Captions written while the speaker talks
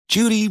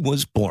Judy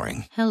was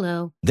boring.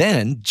 Hello.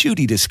 Then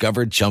Judy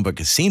discovered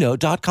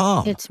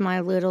ChumbaCasino.com. It's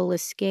my little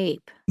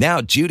escape. Now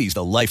Judy's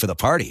the life of the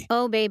party.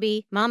 Oh,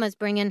 baby, mama's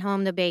bringing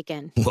home the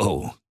bacon.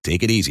 Whoa,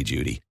 take it easy,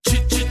 Judy.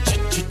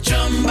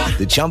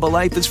 The Chumba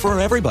life is for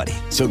everybody.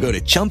 So go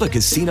to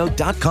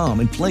ChumbaCasino.com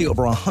and play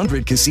over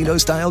 100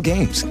 casino-style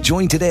games.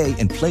 Join today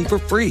and play for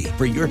free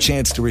for your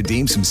chance to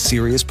redeem some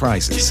serious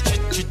prizes.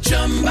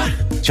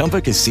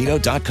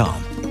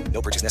 ChumbaCasino.com.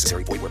 No purchase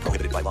necessary. Void where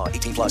prohibited by law.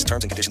 18 plus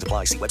terms and conditions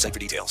apply. See website for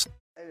details.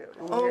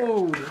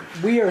 Oh,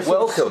 we are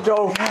so welcome.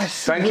 stoked.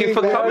 Thank you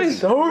for coming.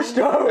 So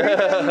stoked.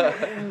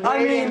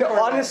 I mean,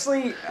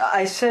 honestly,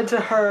 I said to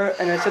her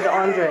and I said to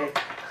Andre,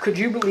 could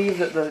you believe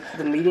that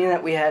the meeting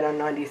that we had on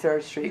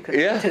 93rd Street could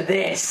lead to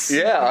this?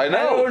 Yeah, I know.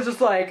 And I was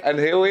just like... And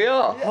here we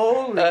are.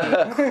 Holy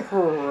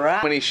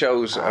crap. How many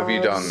shows have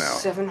you done now?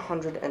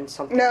 700 and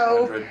something.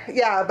 No,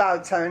 yeah,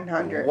 about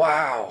 700.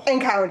 Wow.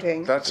 And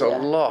counting. That's a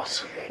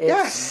lot.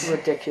 It's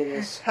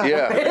ridiculous.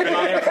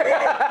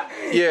 Yeah.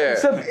 Yeah.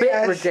 It's a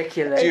bit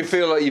ridiculous. Do you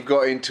feel like you've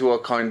got into a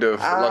kind of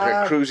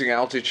like a cruising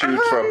altitude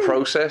for a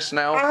process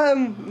now?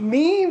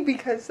 Me,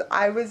 because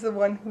I was the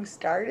one who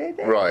started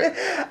it. Right.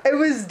 It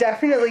was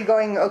definitely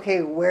going,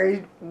 okay,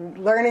 where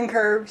learning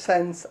curve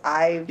since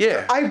I've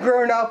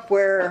grown up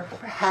where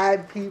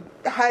had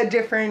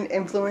different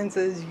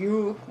influences,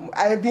 you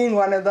being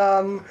one of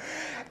them,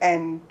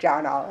 and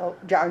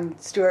John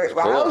Stewart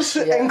Rouse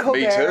and Colbert.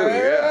 Me too,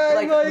 yeah.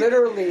 Like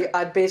literally,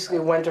 I basically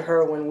went to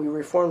her when we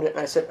reformed it, and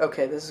I said,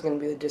 "Okay, this is going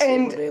to be the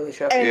Disabled Daily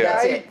Show."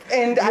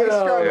 And I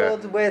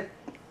struggled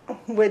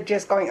with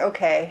just going,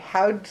 okay,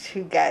 how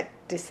to get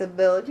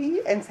disability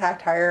and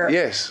satire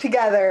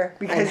together,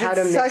 because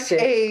it's such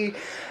a...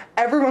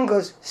 Everyone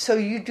goes, so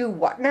you do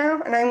what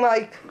now? And I'm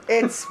like,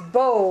 it's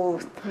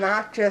both,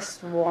 not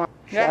just one.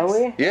 Shall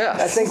we? Yeah.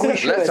 I think we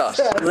should. Let us.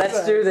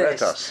 Let's do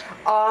this. Let us.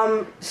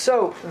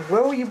 So,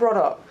 where were you brought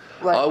up?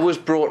 I was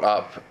brought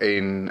up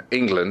in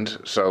England,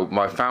 so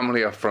my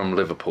family are from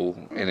Liverpool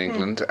in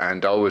England,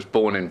 and I was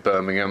born in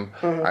Birmingham,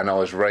 and I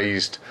was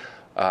raised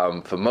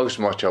for most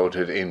of my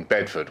childhood in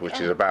Bedford, which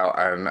is about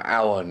an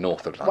hour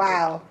north of London.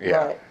 Wow. Yeah.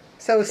 Right.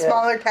 So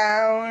smaller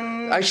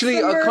town.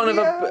 Actually,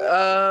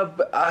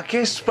 I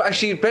guess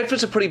actually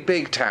Bedford's a pretty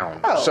big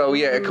town. Oh. So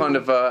yeah, it kind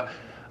of.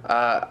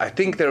 I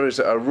think there is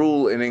a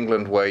rule in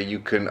England where you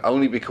can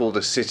only be called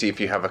a city if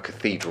you have a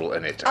cathedral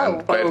in it,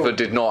 and Bedford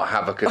did not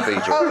have a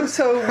cathedral.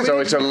 So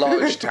it's a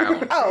large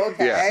town.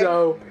 Okay. Yeah.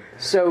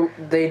 So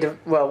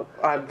well,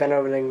 I've been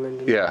over to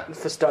England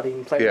for study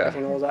and playing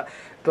and all that.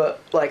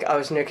 But, like, I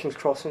was near King's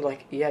Cross and,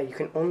 like, you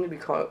can only be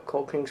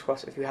called King's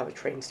Cross if you have a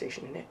train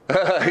station in it.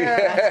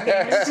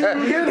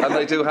 And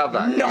they do have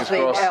that.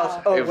 Nothing King's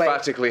Cross else.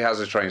 emphatically has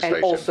a train station.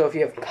 And also, if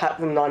you have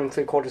the 9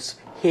 3/4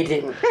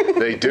 hidden.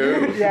 They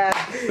do.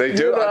 They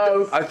do.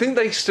 I think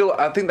they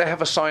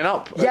have a sign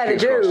up at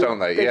King's Cross, don't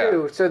they? They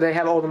do. So they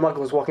have all the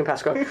muggles walking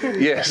past going,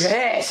 yes,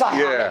 I'm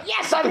here.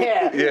 Yes, I'm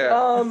here.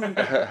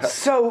 Yeah.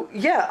 So,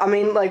 I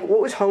mean, like, what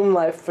was home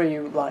life for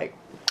you like?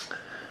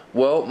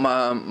 Well,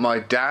 my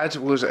dad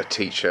was a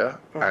teacher,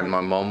 and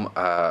my mum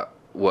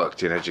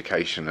worked in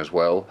education as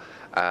well.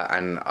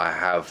 And I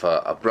have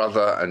a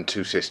brother and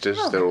 2 sisters.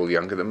 They're all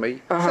younger than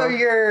me. So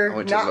you're I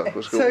went to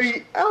local schools.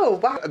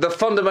 wow. The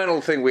fundamental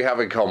thing we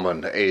have in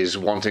common is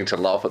wanting to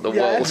laugh at the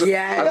world.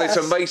 Yes. And it's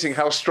amazing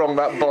how strong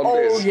that bond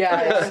is. Oh,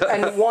 yes.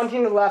 And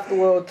wanting to laugh at the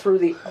world through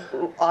the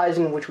eyes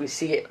in which we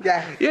see it.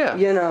 Yeah.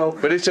 You know.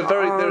 But it's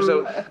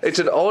it's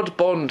an odd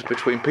bond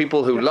between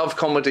people who love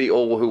comedy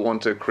or who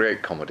want to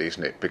create comedy,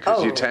 isn't it?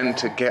 Because you tend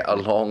to get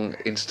along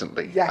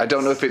instantly. Yes. I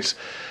don't know if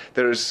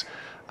there's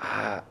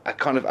a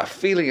kind of a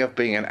feeling of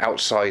being an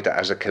outsider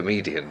as a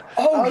comedian.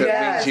 That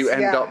means you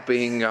end up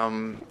being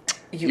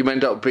you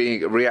end up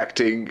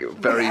reacting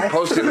very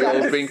positively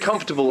or being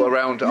comfortable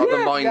around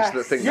other minds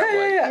that think that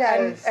way.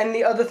 Yes. And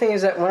the other thing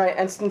is that when I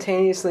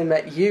instantaneously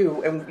met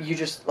you, and you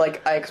just,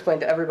 like, I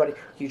explained to everybody,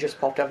 you just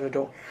popped out of the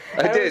door.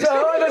 I did.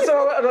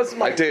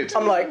 I did.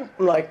 I'm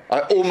like.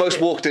 I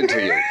almost walked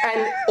into you.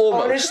 And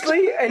almost.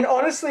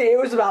 honestly, it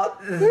was about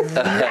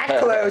that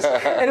close.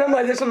 And I'm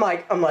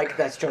like,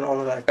 that's John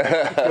Oliver.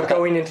 You're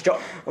going into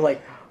John. I'm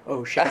like,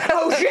 oh shit.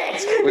 Oh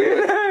shit! We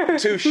were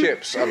 2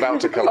 ships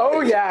about to collide. Oh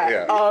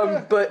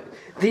yeah. But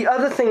the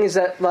other thing is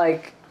that,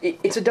 like,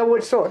 it's a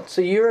double-edged sword.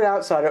 So you're an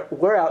outsider,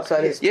 we're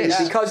outsiders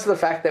because of the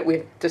fact that we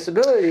have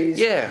disabilities.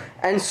 Yeah.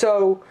 And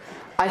so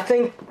I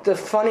think the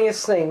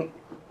funniest thing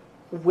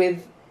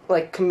with,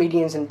 like,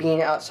 comedians and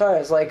being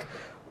outsiders, like,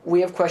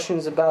 we have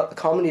questions about the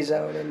Comedy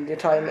Zone and the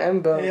Italian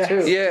M-Bone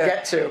too. To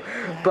get to.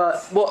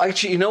 But well,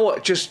 actually, you know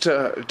what? Just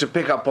to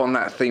pick up on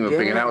that theme of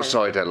being an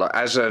outsider, like,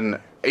 as an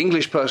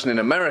English person in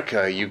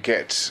America, you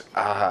get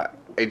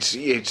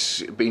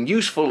it's been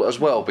useful as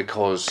well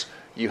because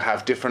you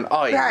have different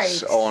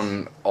eyes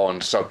on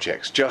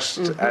subjects, just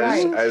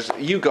as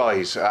you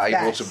guys are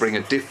able to bring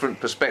a different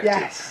perspective.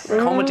 Yes.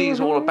 Comedy is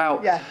all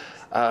about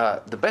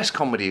the best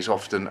comedy is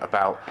often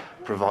about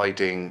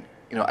providing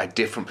a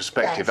different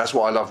perspective. That's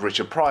why I love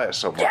Richard Pryor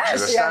so much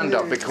as a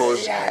stand-up,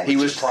 because he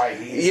was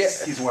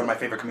he's one of my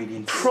favorite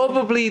comedians.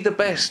 Probably the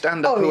best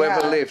stand-up who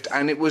ever lived,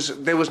 and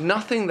there was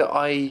nothing that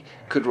I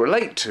could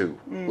relate to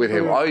with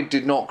him. I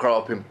did not grow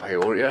up in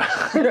Peoria.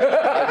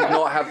 I did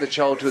not have the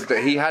childhood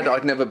that he had.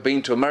 I'd never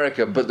been to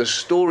America, but the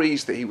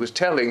stories that he was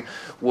telling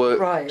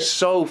were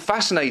so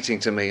fascinating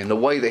to me, and the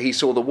way that he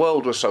saw the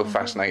world was so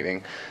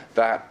fascinating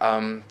that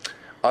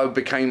I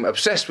became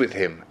obsessed with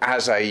him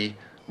as a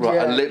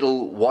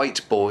little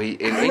white boy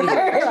in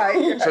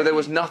England. So there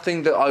was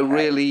nothing that I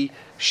really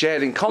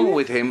shared in common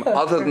with him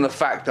other than the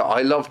fact that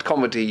I loved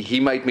comedy. He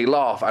made me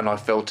laugh, and I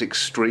felt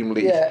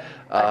extremely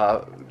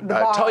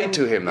tied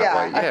to him that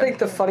way. Yeah. I think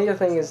the funnier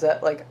thing is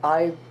that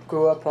I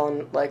grew up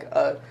on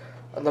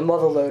the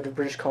motherlode of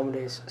British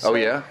comedies. So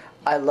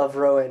I love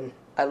Rowan.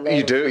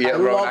 You do, yeah. I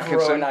love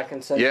Rowan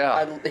Atkinson.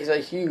 Yeah, he's a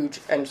huge,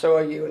 and so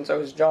are you, and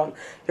so is John.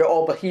 You're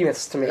all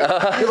behemoths to me.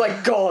 You're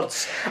like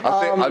gods.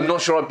 I'm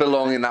not sure I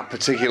belong in that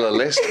particular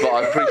list, but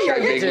I appreciate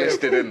being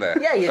listed in there.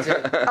 Yeah, you do.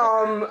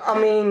 I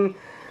mean,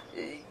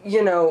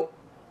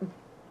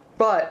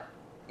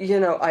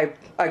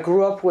 I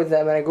grew up with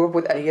them, and I grew up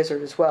with Eddie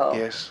Izzard as well.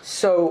 Yes.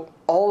 So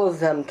all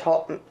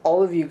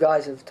of you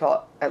guys have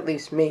taught at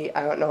least me.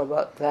 I don't know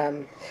about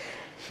them.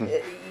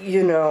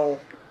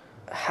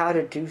 How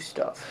to do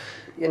stuff.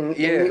 In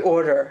the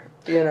order,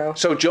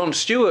 So Jon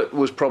Stewart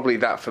was probably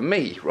that for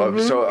me,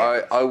 right? So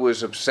I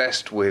was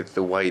obsessed with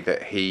the way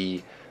that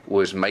he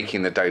was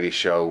making The Daily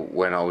Show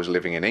when I was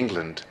living in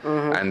England,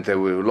 and there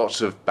were lots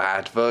of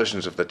bad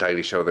versions of The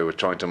Daily Show they were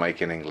trying to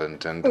make in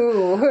England,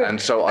 and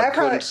so I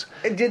couldn't.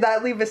 Did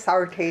that leave a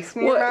sour taste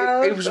in your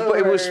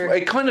mouth?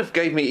 It kind of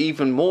gave me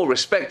even more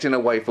respect in a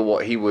way for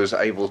what he was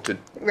able to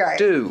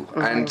do,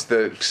 and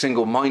the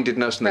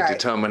single-mindedness and the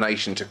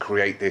determination to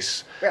create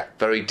this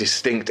very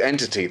distinct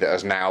entity that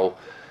has now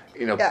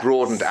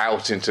broadened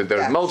out into,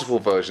 there are multiple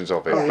versions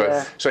of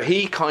it. So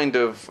he kind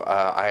of,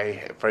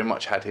 I very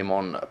much had him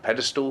on a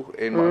pedestal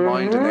in my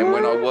mind, and then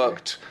when I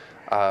worked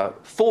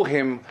for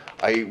him,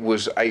 I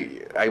was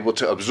able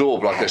to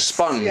absorb like a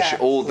sponge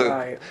all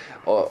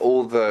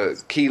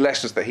the key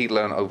lessons that he'd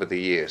learned over the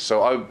years.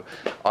 So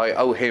I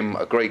owe him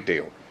a great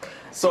deal.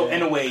 So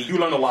in a way, you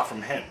learned a lot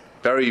from him.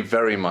 Very,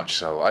 very much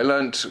so. I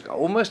learned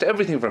almost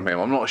everything from him.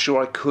 I'm not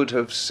sure I could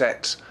have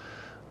set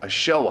a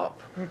show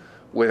up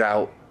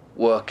without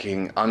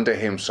working under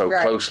him so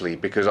closely,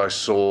 because I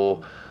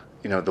saw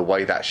the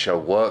way that show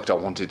worked. I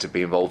wanted to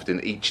be involved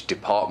in each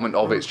department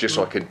of it just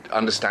so I could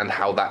understand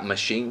how that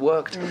machine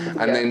worked.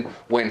 And then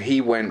when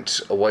he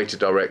went away to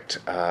direct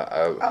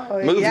a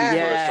movie for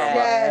a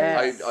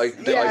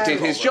summer, I did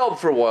his job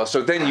for a while.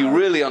 So then you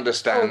really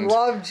understand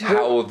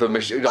how the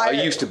machine. I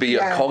used to be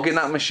a cog in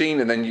that machine,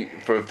 and then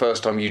for the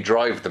first time you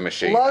drive the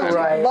machine.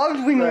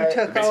 Loved when you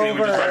took Basically,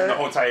 over. we just driving the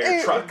whole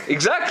entire truck.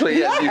 Exactly.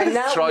 Yeah.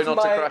 You try not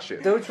to crash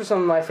it. Those were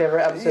some of my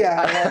favorite episodes.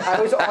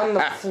 I was on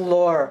the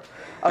floor.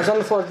 I was on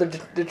the floor of the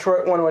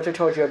Detroit one, which I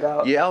told you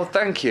about. Yeah,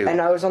 thank you. And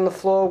I was on the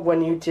floor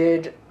when you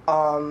did,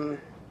 oh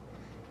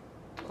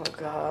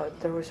God,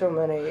 there were so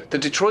many. The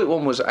Detroit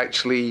one was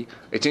actually,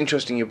 it's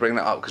interesting you bring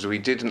that up, because we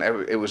didn't,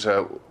 it was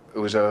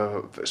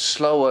a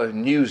slower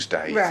news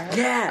day. Right.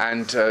 Yeah.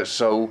 And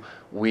so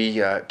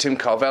we, Tim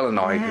Carvel and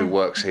I, who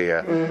works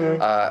here,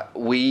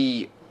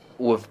 we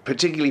were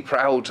particularly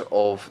proud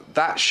of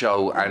that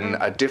show and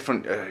a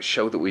different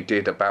show that we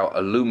did about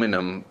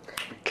aluminum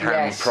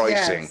can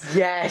pricing.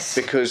 Yes.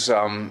 Because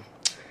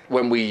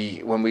when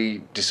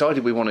we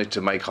decided we wanted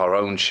to make our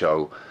own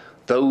show,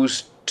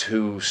 those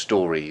two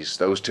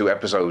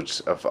episodes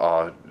of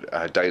our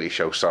Daily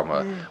Show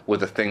summer were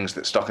the things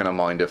that stuck in our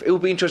mind of, it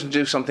would be interesting to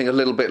do something a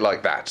little bit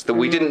like that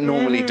we didn't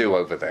normally do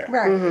over there.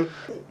 Right.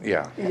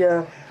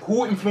 Yeah.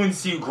 Who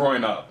influenced you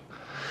growing up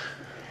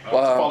to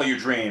follow your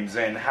dreams,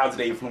 and how did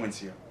they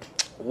influence you?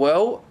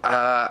 Well,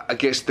 I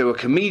guess there were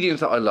comedians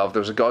that I loved. There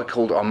was a guy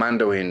called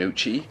Armando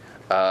Iannucci,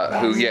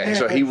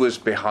 so he was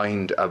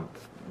behind a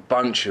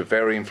bunch of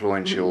very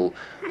influential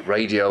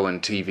radio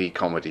and TV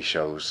comedy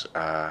shows.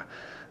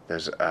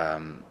 There's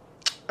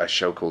a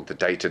show called The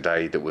Day to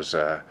Day that was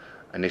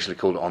initially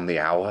called On the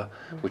Hour,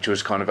 which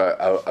was kind of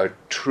a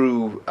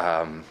true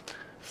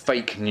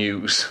fake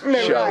news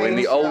show in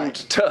the old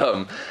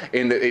term,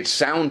 in that it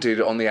sounded,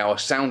 On the Hour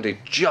sounded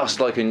just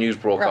like a news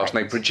broadcast,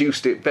 and they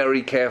produced it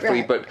very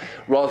carefully, but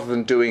rather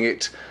than doing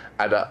it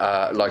at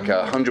like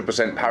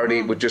 100% parody,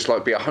 it would just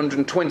like be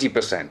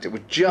 120%. It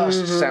would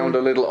just sound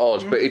a little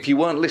odd, but if you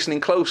weren't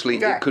listening closely,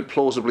 it could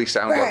plausibly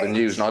sound like the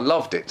news, and I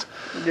loved it.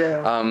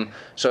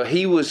 So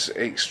he was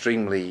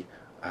extremely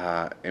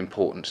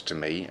important to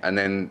me, and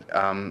then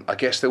I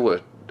guess I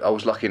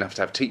was lucky enough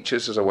to have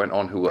teachers as I went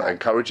on who were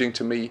encouraging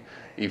to me,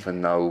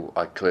 even though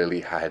I clearly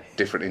had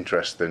different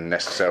interests than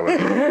necessarily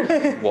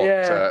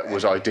what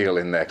was ideal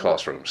in their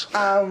classrooms.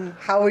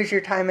 How was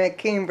your time at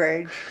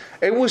Cambridge?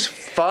 It was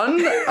fun.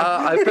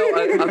 I felt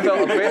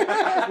a bit.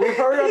 We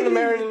heard on the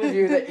Marin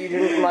interview that you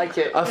didn't like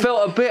it. I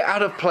felt a bit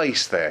out of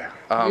place there.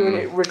 You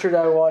and Richard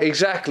I watched.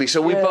 Exactly.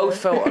 So we both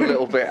felt a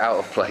little bit out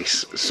of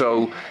place.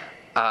 So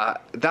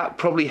that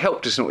probably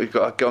helped us. We've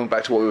got going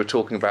back to what we were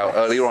talking about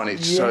earlier on.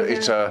 It's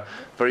a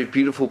very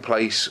beautiful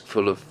place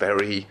full of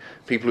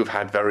people who've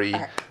had very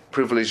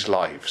privileged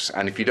lives,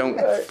 and if you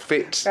don't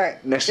fit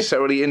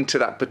necessarily into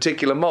that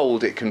particular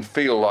mold, it can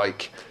feel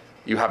like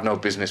you have no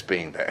business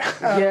being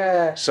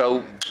there.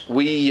 So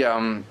we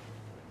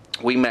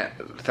met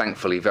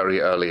thankfully very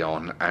early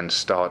on and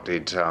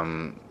started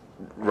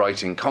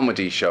writing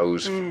comedy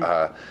shows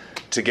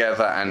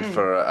together, and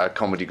for a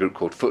comedy group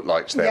called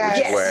Footlights there, which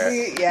is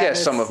where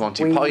some of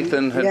Monty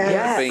Python had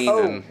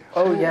been.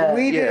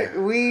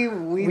 We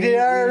did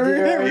our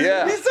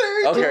research.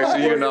 Okay, so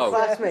you know.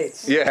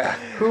 Classmates.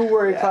 Who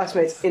were your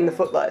classmates in the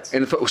Footlights?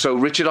 So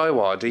Richard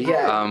Iwadi,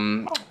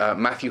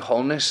 Matthew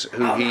Holness,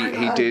 who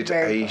he did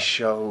a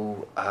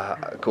show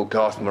called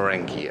Garth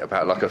Marenghi,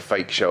 about like a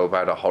fake show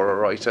about a horror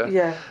writer.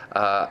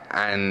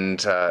 And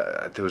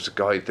there was a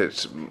guy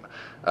that's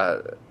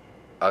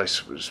I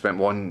spent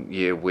 1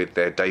 year with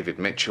David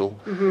Mitchell.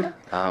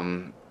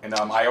 And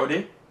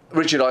IOD?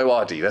 Richard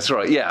Iwadi, that's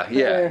right.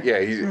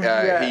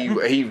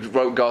 He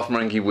wrote Garth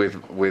Marenghi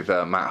with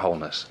Matt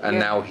Holness, and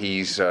now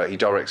he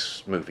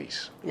directs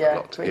movies. A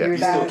lot. Do you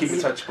still keep in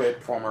touch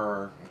with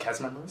former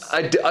cast members?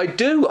 I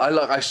do.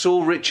 I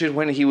saw Richard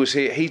when he was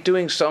here. He's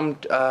doing some.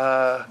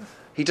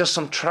 He does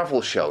some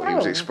travel show. He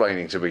was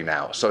explaining to me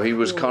now. So he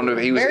was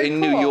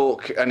in New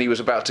York, and he was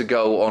about to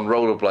go on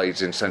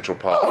rollerblades in Central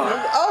Park,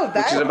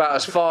 which is about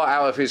as far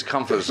out of his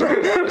comfort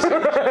zone as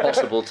it's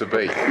possible to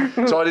be.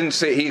 So I didn't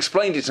see. He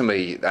explained it to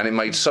me, and it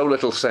made so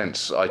little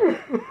sense. I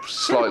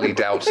slightly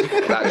doubt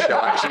that show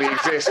actually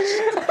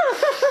exists.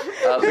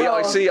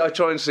 I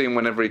try and see him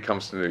whenever he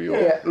comes to New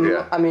York.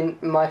 I mean,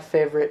 my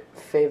favorite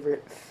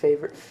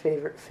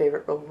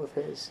role of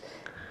his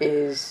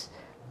is.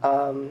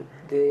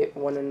 The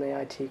one in the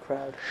IT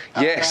crowd.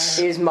 Yes.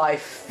 Is my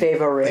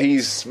favorite.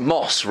 He's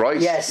Moss, right?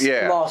 Yes,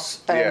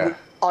 Moss. And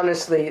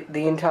honestly,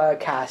 the entire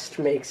cast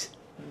makes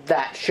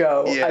that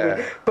show. I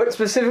mean, but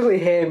specifically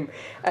him,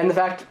 and the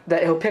fact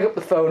that he'll pick up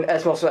the phone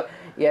as Moss, like,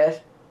 yes,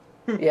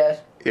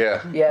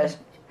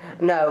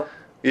 no.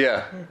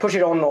 Push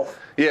it on off.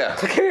 It's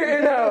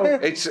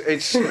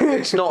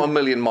not a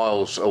million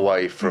miles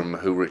away from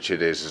who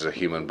Richard is as a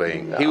human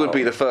being. No. He would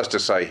be the first to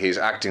say his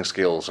acting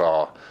skills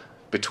are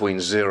between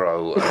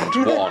 0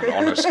 and 1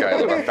 on a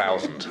scale of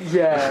 1,000.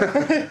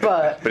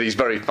 But he's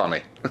very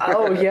funny.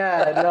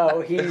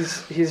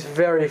 He's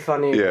very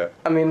funny.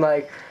 I mean,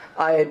 like,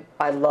 I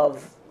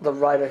love the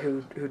writer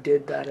who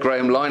did that.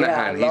 Graham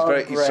Linehan. He's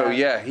very Graham. So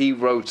he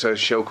wrote a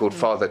show called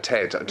Father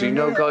Ted. Do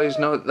you guys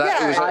know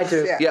that? I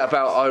do.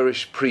 About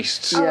Irish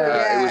priests.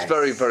 It was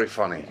very, very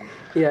funny.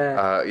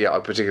 I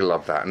particularly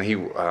love that. And he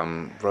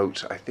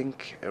wrote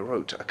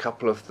a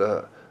couple of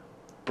the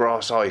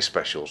Brass Eye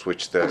specials,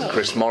 which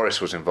Chris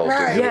Morris was involved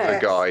in. He was a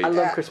guy. I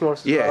love Chris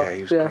Morris as well.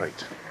 He was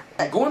great.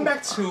 Going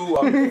back to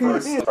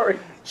the first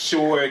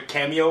short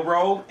cameo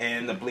role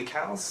in The Bleak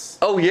House.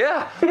 Oh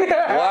yeah!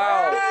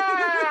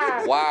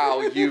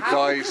 Wow! You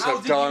guys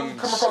have done. You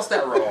come across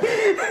that role?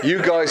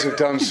 You guys have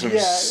done some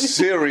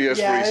serious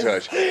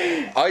research.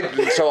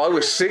 I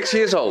was 6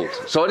 years old,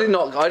 so I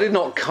did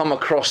not come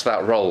across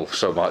that role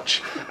so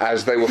much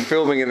as they were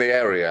filming in the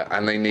area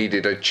and they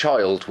needed a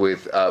child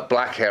with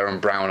black hair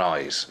and brown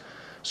eyes.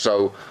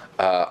 So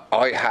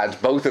I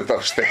had both of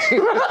those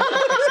things.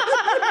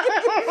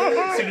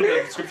 Consider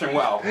the description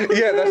well.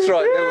 Yeah, that's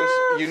right.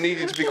 You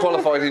needed to be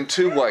qualified in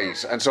 2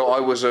 ways, and so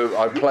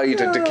I played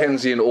a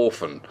Dickensian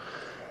orphan.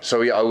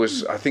 So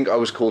I think I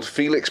was called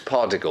Felix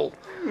Pardiggle,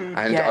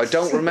 and I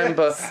don't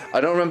remember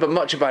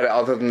much about it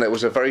other than there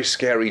was a very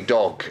scary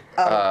dog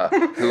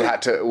who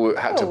had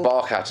to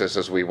bark at us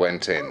as we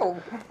went in,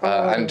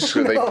 and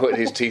so they put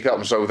his teeth up,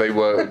 and so they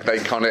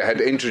kind of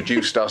had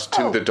introduced us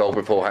to the dog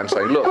beforehand,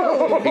 saying,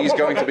 look, he's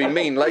going to be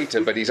mean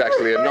later, but he's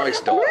actually a nice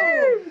dog.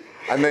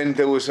 And then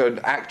there was an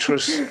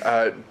actress,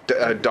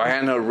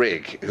 Diana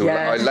Rigg, who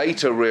I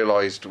later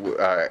realised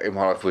in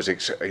my life was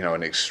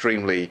an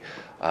extremely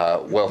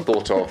well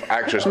thought of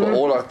actress, but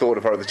all I thought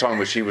of her at the time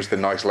was she was the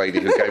nice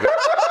lady who gave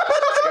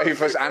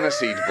us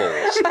aniseed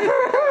balls.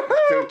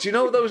 So, do you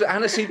know those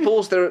aniseed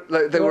balls?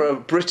 They were a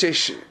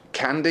British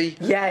candy.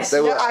 Yes.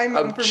 They were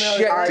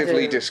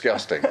objectively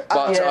disgusting,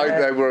 but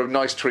they were a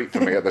nice treat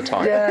for me at the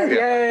time.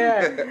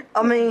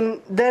 I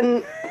mean,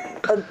 then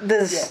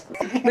there's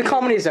the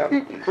Comedy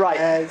Zone,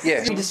 right?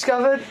 Yes. We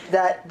discovered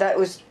that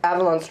was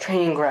Avalon's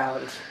training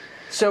ground.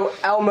 So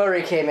Al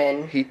Murray came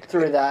in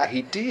through that.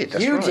 He did.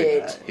 That's you right.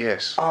 did.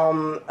 Yes.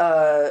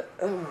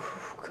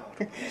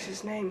 What's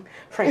his name?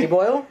 Frankie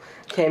Boyle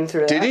came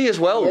through. Did he as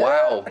well?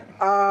 Yeah.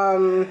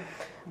 Wow.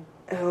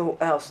 Who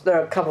else? There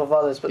are a couple of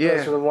others, but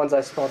those were the ones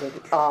I spotted.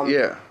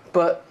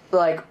 But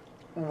like,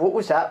 what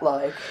was that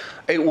like?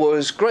 It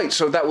was great.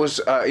 So that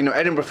was,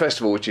 Edinburgh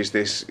Festival, which is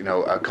this,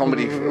 a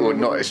comedy.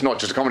 It's not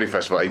just a comedy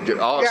festival, an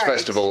arts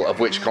festival of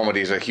which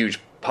comedy is a huge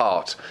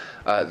part.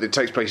 It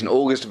takes place in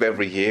August of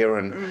every year,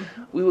 and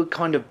we would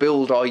kind of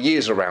build our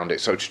years around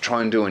it. So to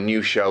try and do a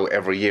new show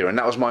every year, and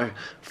that was my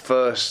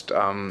first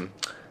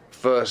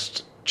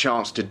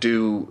chance to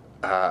do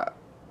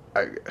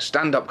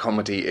stand-up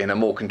comedy in a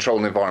more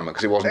controlled environment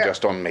because it wasn't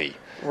just on me.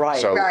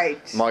 Right. So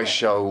my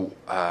show,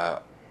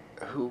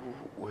 who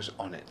was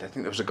on it? I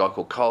think there was a guy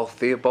called Carl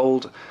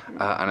Theobald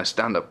and a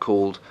stand-up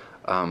called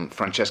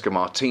Francesca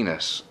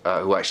Martinez,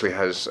 who actually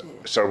has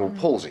cerebral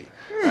palsy.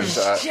 And,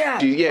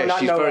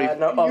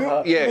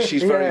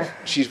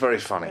 she's very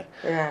funny.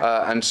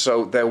 Yeah. And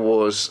so there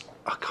was,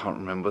 I can't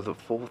remember the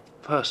fourth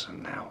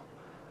person now.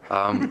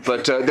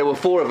 But there were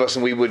four of us,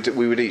 and we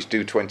would each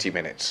do 20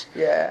 minutes.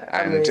 Yeah,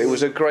 and it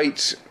was a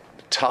great,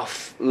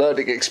 tough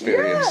learning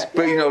experience. Yeah,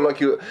 but like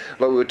we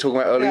were talking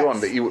about earlier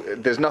on, that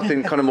there's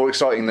nothing kind of more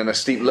exciting than a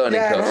steep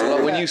learning curve. So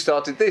like when you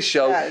started this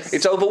show,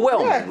 it's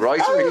overwhelming, right?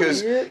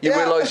 Because you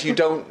realise you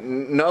don't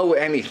know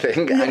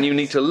anything, and you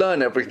need to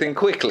learn everything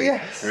quickly.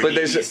 Yes. But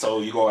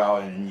so you go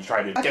out and you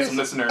try to get some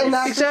listeners. And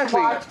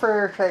exactly. Watch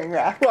for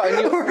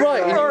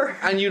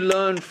and you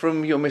learn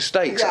from your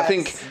mistakes. Yes. I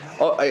think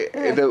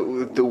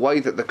the way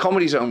that the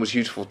Comedy Zone was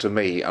useful to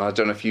me, and I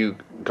don't know if you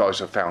guys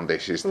have found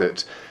this, is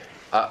that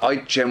I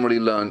generally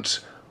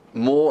learnt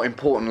more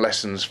important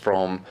lessons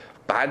from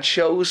bad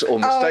shows or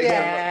mistakes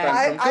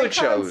than from good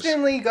shows. I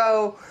constantly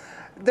go,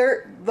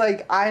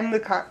 I'm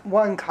the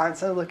one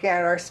constantly looking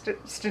at our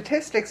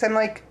statistics. I'm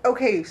like,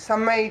 okay,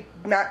 some might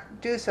not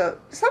do so.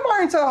 Some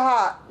aren't so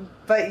hot,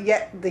 but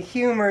yet the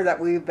humor that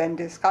we've been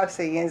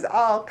discussing is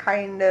all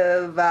kind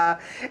of,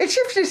 it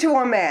shifted to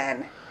one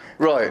man.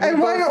 Right. And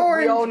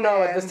we all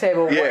know at this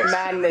table what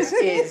man this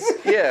is.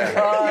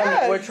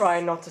 We're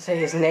trying not to say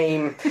his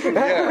name.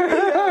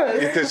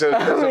 There's a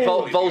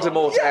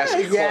Voldemort-esque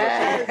quality.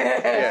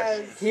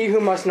 Yes. He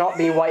who must not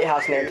be White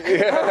House Nick.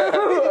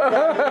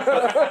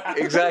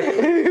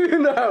 Exactly.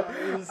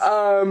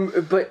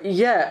 But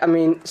I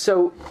mean,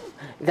 so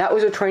that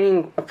was a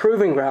proving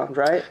ground,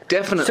 right?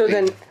 Definitely. So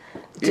then,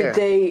 did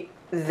they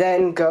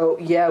then go,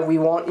 we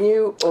want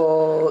you,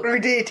 or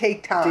did it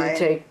take time? Did it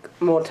take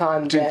more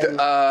time than...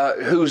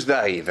 who's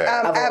they then?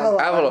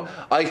 Avalon.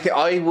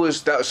 I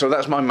was... So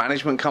that's my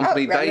management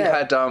company. They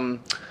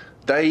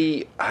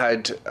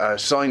had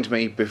signed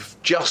me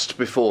just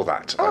before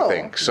that, I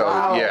think. So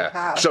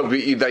wow. So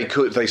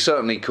they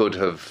certainly could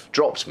have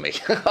dropped me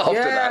after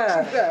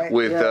that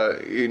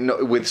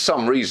with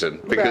some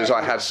reason, because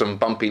I had some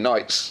bumpy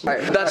nights.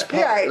 That's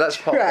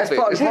part of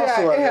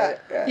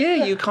it.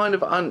 You kind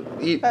of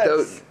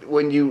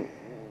when you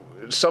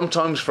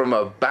sometimes from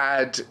a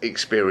bad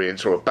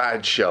experience or a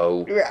bad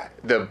show,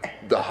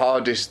 the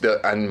hardest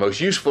and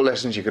most useful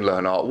lessons you can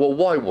learn are, well,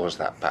 why was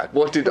that bad?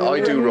 What did I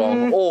do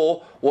wrong?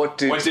 Or what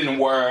didn't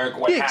work?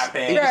 What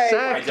happened? Exactly.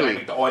 Why did I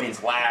make the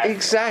audience laugh?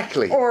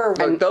 Exactly.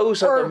 And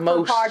those are the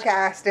most...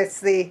 podcast, it's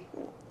the...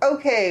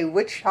 Okay,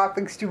 which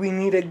topics do we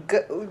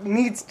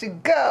needs to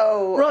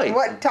go? Right. And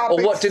what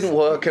topics... Or what didn't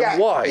work and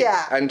why?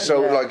 Yeah. And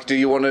so, do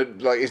you want to,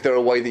 is there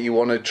a way that you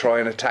want to try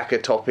and attack a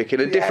topic in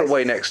a different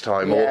way next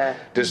time? Or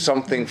does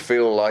something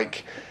feel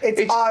like...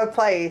 It's out of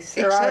place,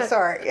 or out of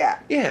sort,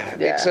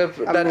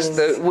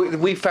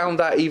 we found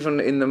that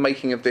even in the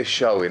making of this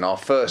show in our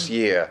first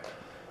year.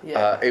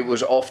 It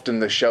was often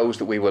the shows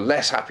that we were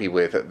less happy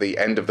with at the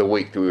end of the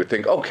week that we would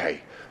think,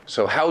 okay,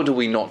 so how do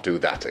we not do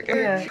that again?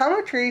 Yeah. How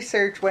much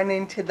research went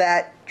into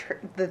that,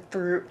 the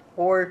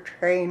 4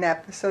 train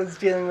episodes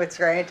dealing with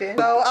Scranton?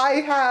 So I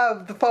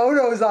have the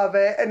photos of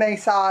it, and I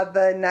saw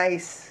the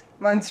nice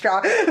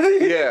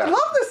monstrosity. I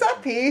love the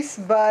set piece,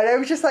 but I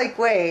was just like,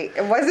 wait,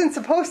 it wasn't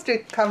supposed to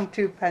come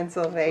to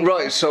Pennsylvania.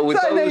 Right, so with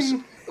those...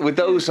 With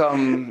those, we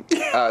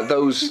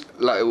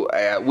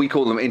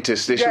call them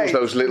interstitials,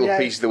 those little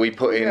pieces that we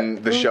put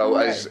in the show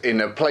as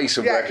in a place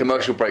of where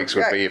commercial breaks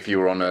would be if you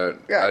were on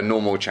a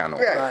normal channel.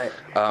 There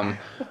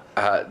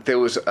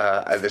was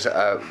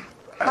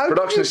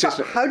production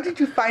assistant. How did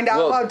you find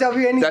out about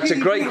WNEP? That's a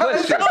great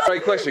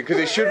question, because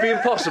it should be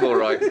impossible,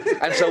 right?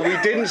 And so we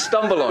didn't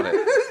stumble on it.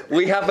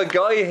 We have a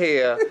guy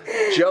here,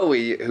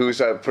 Joey, who's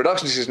a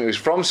production assistant who's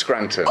from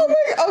Scranton.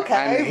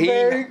 Okay.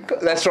 And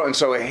that's right. And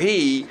so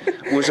he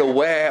was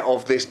aware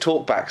of this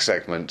talkback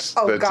segment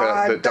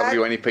that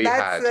WNEP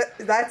had.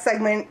 That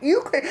segment,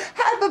 you could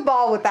have a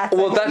ball with that.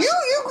 Well, that's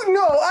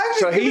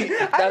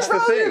that's the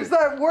thing.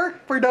 That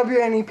work for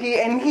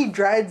WNEP, and he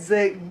dreads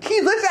it. He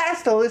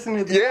has to listen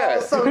to the show.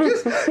 So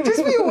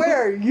just be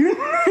aware.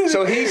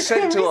 So he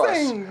said to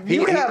us,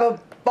 you can have a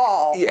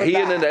ball. He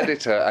and an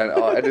editor, and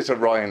our editor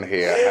Ryan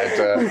here,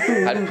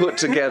 had put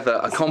together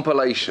a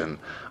compilation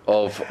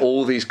of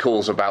all these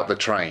calls about the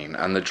train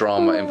and the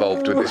drama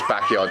involved with this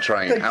backyard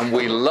train, and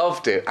we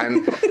loved it.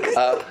 And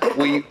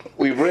we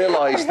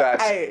realised that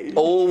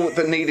all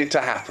that needed to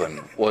happen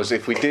was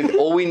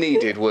all we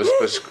needed was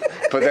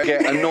for them to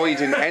get annoyed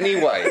in any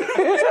way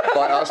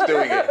by us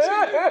doing it.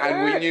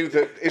 And we knew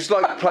that it's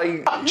like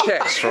playing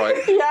chess, right?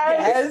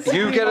 Yes.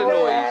 You get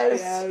annoyed,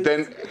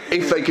 then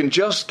if they can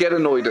just get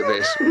annoyed at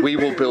this, we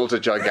will build a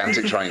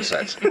gigantic train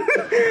set.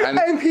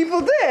 And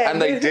people did. And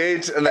they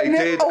did, and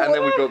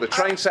then we built the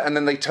train set. set, and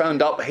then they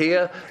turned up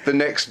here the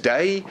next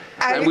day,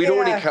 and we'd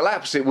already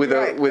collapsed it with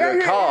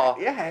a car,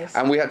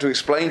 and we had to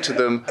explain to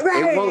them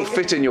it won't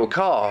fit in your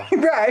car.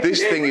 Right.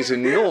 This thing is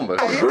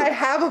enormous. I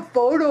have a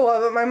photo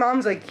of it. My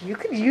mom's like, you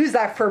could use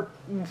that for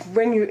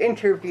when you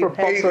interview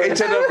people.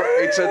 It's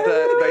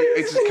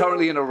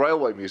currently in a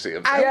railway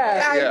museum.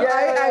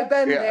 I've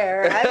been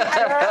there.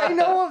 I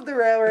know of the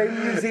railway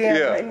museum.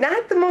 Yeah.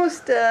 Not the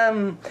most.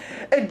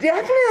 It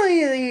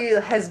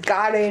definitely has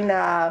gotten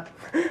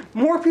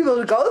more people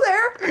to go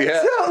there.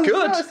 Yeah,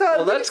 good. So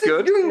well, that's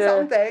good. Doing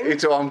something.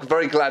 I'm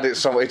very glad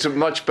it's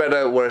much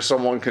better where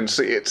someone can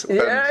see it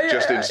than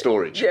just in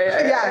storage.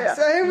 Yeah.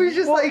 So it was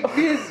just like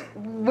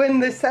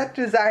when the set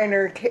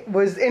designer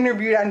was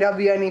interviewed on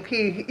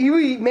WNEP,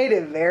 he made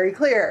it very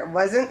clear it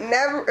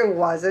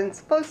wasn't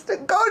supposed to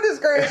go to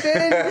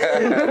Scranton.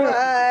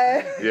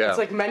 It's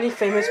like many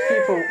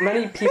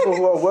people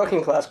who are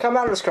working class come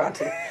out of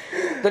Scranton.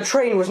 The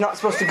train was not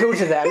supposed to go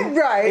to them.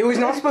 Right. It was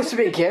not supposed to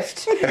be a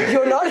gift.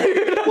 You're not.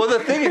 Well, the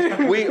thing is,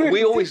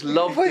 we always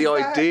loved the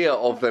idea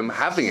of them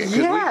having it because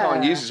we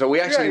can't use it, so we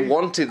actually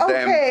wanted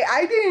them. Okay,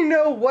 I didn't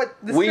know what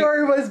the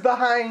story was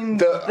behind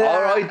that.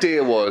 Our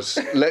idea was,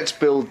 let's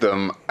build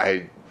them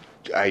a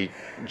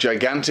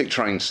gigantic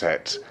train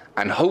set,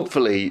 and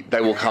hopefully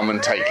they will come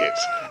and take it.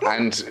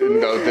 And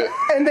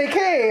and they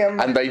came.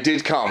 And they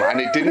did come,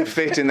 and it didn't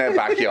fit in their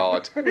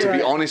backyard. To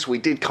be honest, we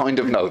did kind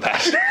of know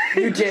that.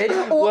 You did?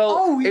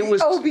 Well, it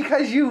was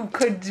because you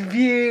could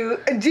view.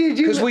 Did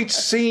you? Because we'd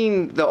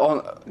seen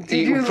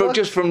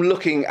just from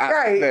looking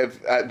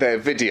at their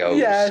videos.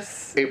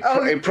 Yes. It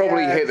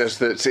probably hit us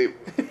that it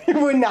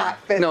would not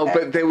fit. No,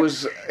 but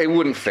it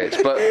wouldn't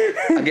fit. But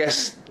I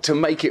guess to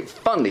make it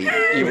funny,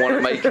 you want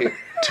to make it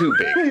too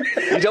big.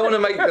 You don't want to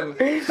make them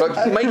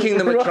making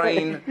them a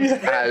train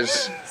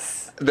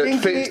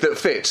that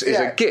fits is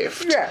a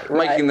gift. Yeah,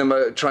 making them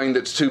a train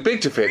that's too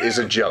big to fit is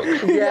a joke.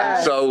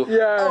 Yeah. So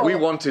we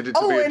wanted it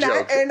to be a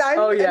joke.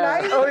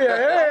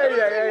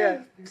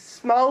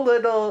 Small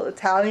little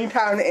Italian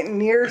town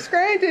near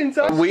Scranton.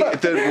 So we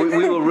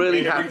were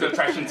really happy. The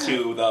attraction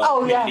to the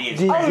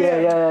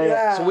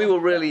So we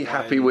were really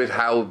happy with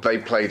how they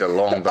played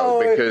along, though,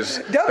 because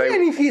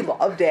WNEP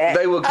loved it.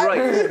 They were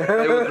great.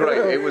 They were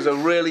great. It was a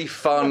really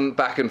fun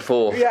back and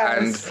forth,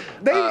 and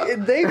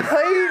they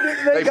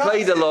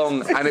played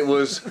along, and it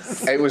was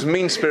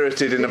mean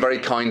spirited in a very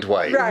kind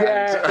way.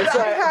 Right.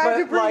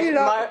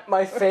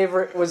 My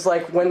favorite was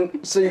like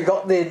you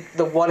got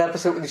the one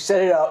episode when you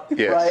set it up,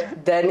 right?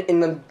 Then in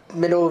the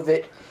middle of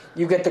it,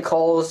 you get the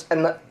calls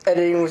and the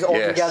editing was all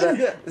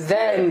together.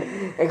 Then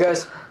it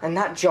goes, and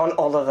that John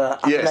Oliver,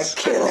 I'm gonna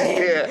kill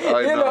him. Yeah,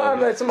 I know.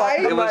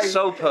 It was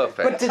so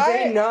perfect. But did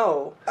they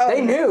know?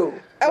 They knew.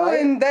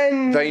 Right? And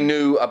then they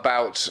knew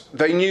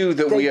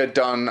that we had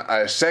done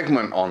a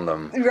segment on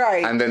them.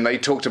 Right. And then they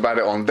talked about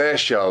it on their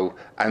show,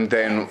 and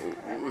then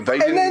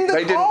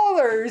the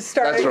callers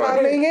started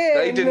coming in.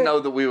 They didn't know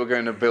that we were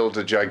going to build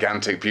a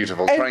gigantic,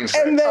 beautiful train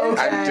set and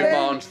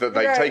demand that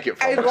they take it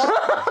from us.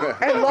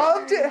 I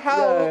loved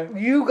how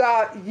you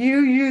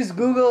used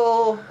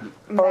Google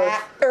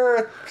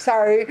Earth.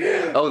 Sorry.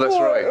 Oh, that's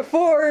right.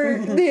 For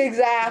the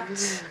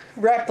exact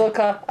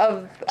replica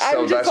of.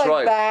 So that's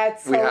right.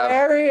 That's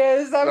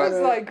hilarious. That was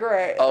like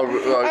great. Oh,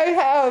 right. I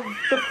have.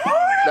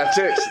 That's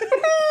it.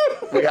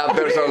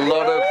 There's a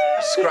lot of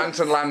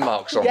Scranton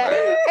landmarks on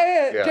there.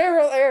 And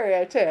general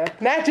area too.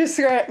 Not just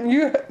Scranton. I'm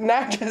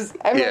like, okay.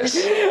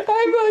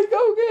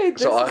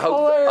 This so I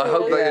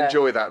hope they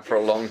enjoy that for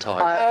a long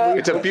time.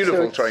 It's a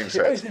beautiful train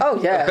set.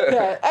 Oh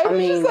yeah. I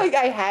was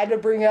I had to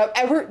bring up.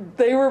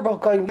 They were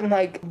both going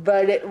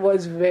but it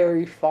was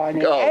very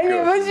funny, and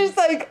it was just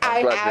I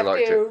have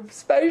to,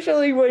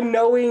 especially when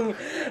knowing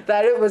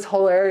that it was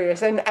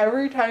hilarious, and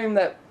every time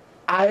that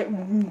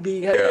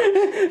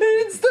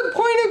it's the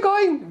point of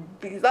going.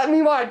 Let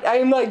me watch.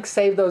 I'm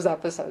save those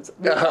episodes.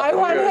 I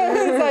want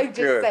to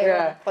say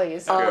it,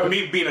 please.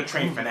 Me being a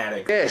train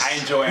fanatic, I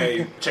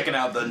enjoy checking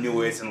out the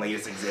newest and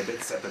latest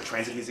exhibits at the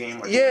Transit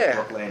Museum in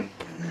Brooklyn.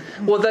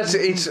 Well, that's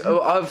it.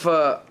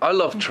 I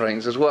love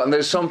trains as well, and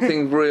there's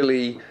something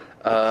really.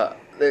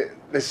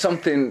 There's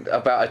something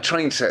about a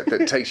train set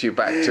that takes you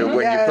back to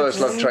when you first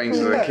loved trains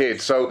as a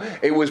kid. So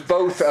it was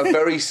both a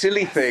very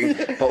silly thing,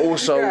 but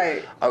also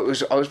I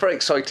was very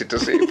excited to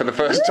see it for the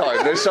first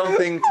time. There's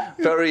something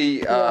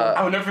very.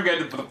 I will never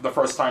forget the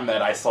first time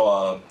that I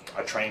saw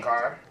a train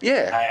car.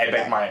 Yeah. I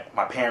begged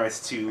my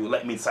parents to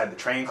let me inside the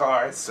train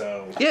car,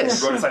 so I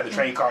rode inside the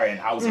train car and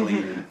I was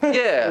elated.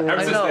 Yeah.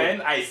 Ever since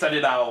then, I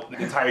studied out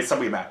the entire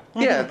subway map.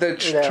 Yeah, the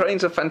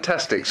trains are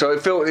fantastic. So I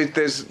feel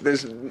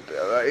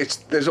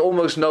there's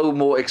almost no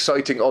more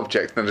exciting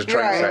object than a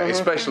train set,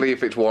 especially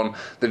if it's one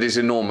that is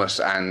enormous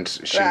and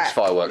shoots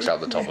fireworks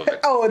out the top of it.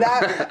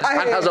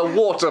 And has a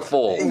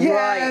waterfall.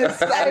 Yes.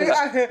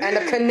 And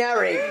a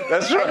canary.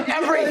 That's right. And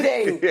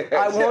everything. Yes.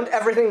 I want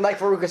everything like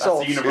Veruca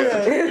Salt.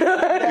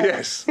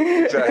 Yes,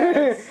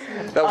 exactly.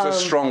 That was a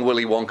strong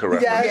Willy Wonka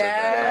reference.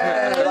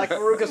 Yeah, like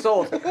Veruca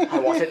Salt. I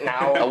want it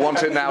now. I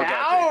want it now,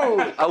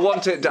 Daddy. I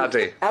want it,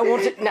 Daddy. I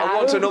want it now. I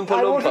want an Oompa Loompa.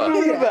 I want an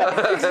Oompa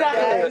Loompa.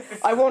 Exactly. Yes.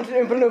 I want an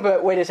Oompa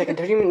Loompa. Wait a second.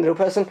 Don't you mean little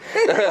person?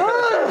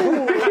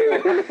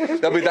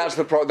 I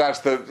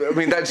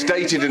mean, that's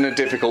dated in a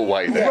difficult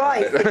way. There.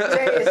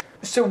 Right.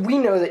 So we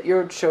know that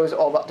your show is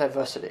all about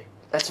diversity.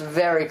 That's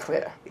very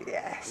clear.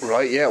 Yes.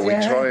 Right. Yeah. We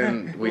try.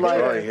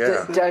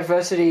 Yeah. The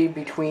diversity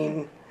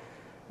between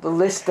the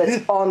list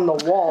that's on the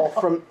wall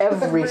from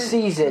every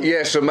season.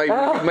 Yeah. So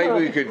maybe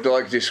we could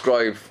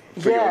describe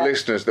for your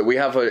listeners that we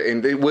have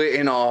we're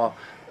in our.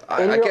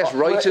 I guess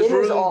writers' room. We're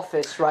in his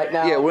office right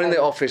now. Yeah, we're in the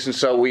office, and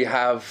so we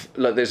have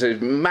there's a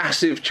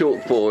massive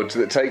chalkboard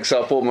that takes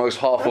up almost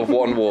half of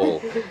one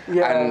wall,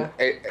 and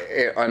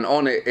and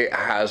on it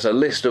has a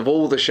list of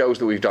all the shows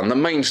that we've done, the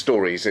main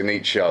stories in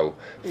each show,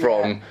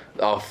 from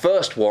our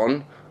first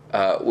one,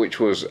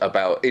 which was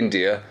about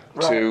India,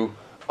 to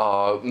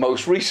our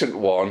most recent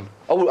one.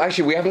 Oh,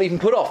 actually, we haven't even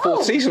put our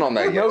fourth season on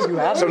there yet. No, you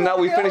haven't. So now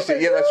we finished it.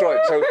 Yeah, that's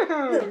right. So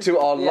to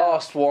our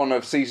last one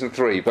of season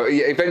 3. But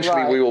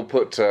eventually we will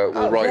put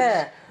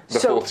write the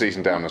fourth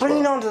season down as well.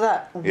 Bringing on to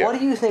that, what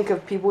do you think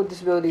of people with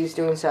disabilities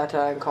doing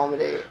satire and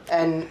comedy?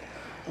 And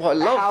I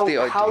love the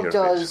idea of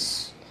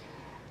it.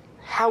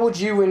 How would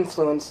you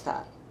influence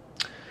that?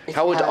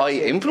 How would I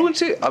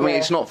influence it? I mean,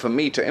 it's not for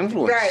me to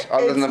influence,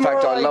 other than the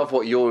fact I love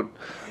what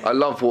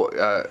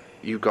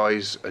you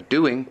guys are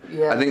doing.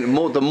 I think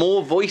the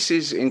more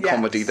voices in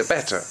comedy, the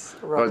better.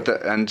 Right.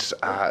 And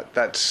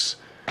that's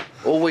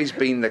always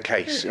been the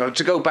case.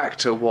 To go back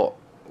to what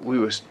we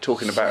were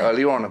talking about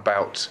earlier on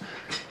about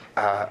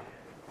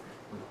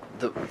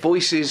the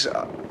voices,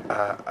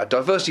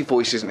 diversity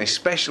voices, and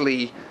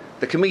especially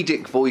the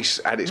comedic voice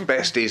at its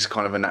best is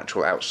kind of a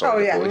natural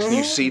outsider voice. And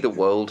you see the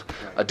world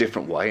a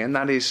different way, and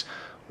that is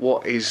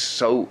what is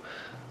so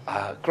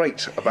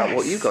great about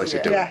what you guys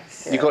are doing.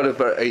 You've got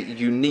a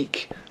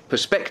unique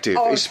perspective,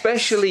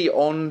 especially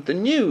on the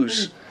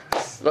news,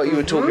 like you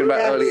were talking about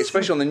earlier,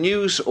 especially on the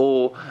news,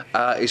 or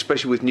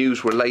especially with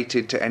news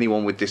related to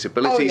anyone with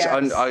disabilities.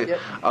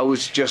 I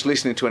was just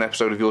listening to an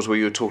episode of yours where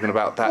you were talking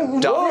about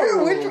that duck.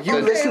 You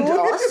listened to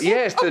us?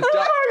 Yes, the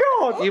duck.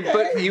 Oh my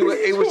God!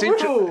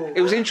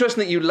 It was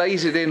interesting that you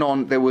lasered in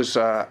on. There was.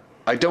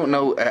 I don't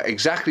know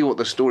exactly what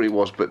the story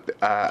was, but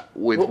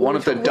with one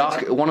of the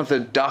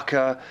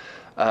DACA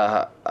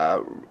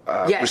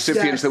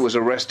recipients that was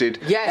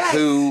that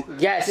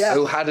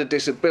who had a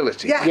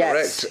disability,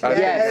 correct?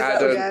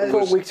 Yes.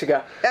 4 weeks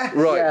ago.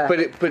 Right,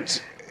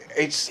 but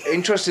it's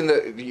interesting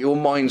that your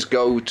minds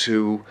go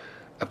to,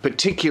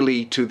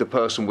 particularly to the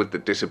person with the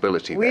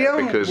disability. We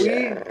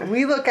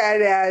look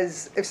at it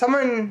as if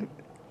someone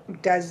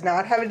does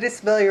not have a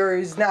disability or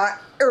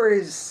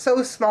is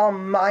so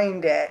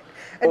small-minded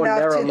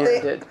enough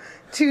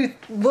to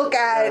look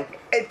at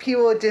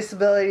people with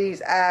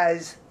disabilities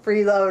as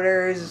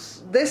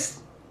freeloaders,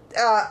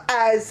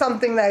 as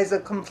something that is a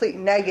complete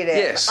negative.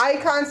 Yes. I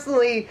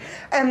constantly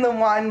am the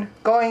one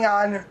going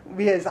on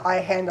because I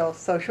handle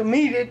social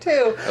media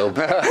too.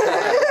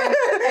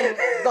 and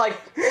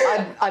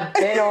I've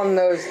been on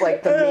those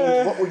the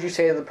memes. What would you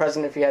say to the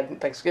president if he had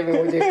Thanksgiving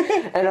with you?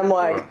 And I'm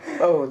like,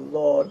 oh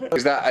Lord.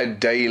 Is that a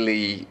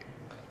daily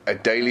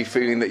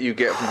feeling that you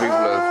get from people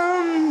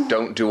of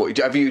don't do what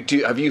you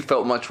do? Have you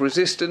felt much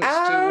resistance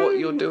to what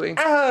you're doing?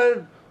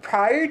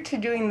 Prior to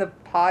doing the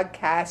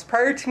podcast,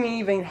 prior to me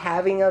even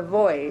having a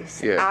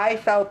voice, I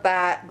felt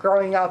that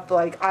growing up,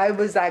 I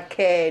was that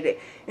kid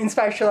in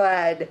special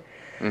ed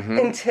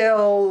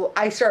until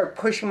I started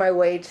pushing my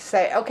way to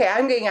say, okay,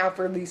 I'm getting out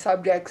for these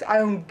subjects. I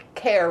don't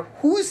care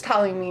who's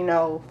telling me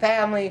no,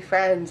 family,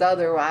 friends,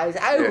 otherwise.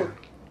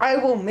 I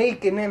will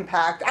make an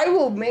impact. I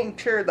will make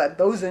sure that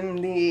those in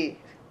the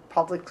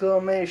public school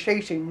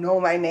administration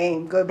know my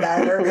name, good,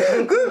 bad, or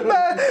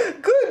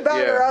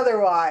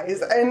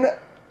otherwise. And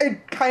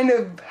it kind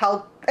of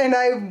helped. And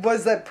I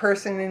was that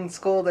person in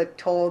school that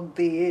told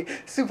the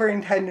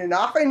superintendent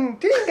off and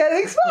didn't get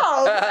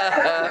expelled.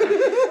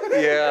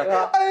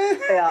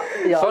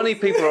 Funny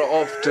people are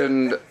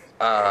often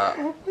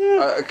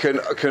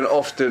can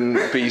often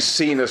be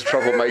seen as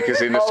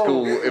troublemakers in a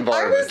school environment.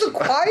 I was the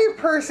quiet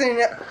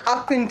person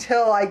up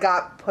until I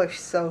got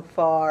pushed so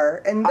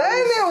far, and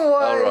then it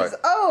was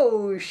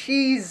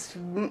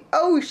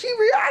she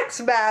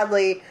reacts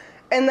badly,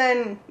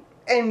 and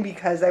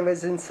because I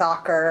was in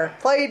soccer,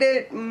 played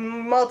it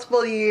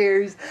multiple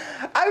years,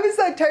 I was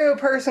that type of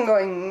person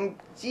going,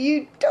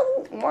 you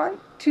don't want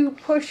to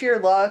push your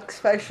luck,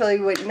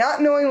 especially with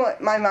not knowing what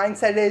my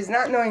mindset is,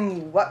 not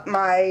knowing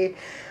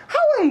how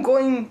I'm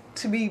going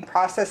to be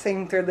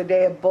processing through the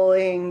day of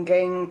bullying,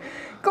 going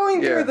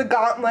through the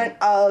gauntlet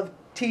of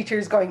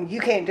teachers going, you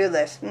can't do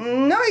this.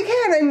 No, I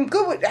can. I'm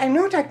good. I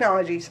know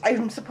technologies.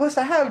 I'm supposed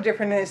to have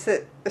different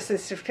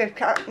assistive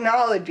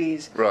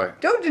technologies. Right.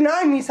 Don't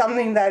deny me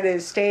something that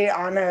is stated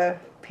on a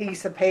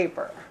piece of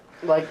paper.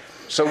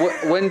 So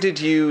when did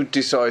you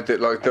decide that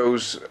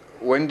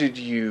when did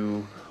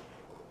you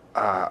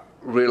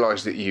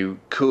realise that you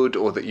could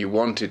or that you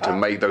wanted to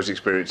make those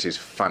experiences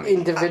funny?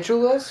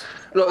 Individuals?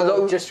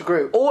 Or just a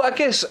group? Or I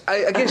guess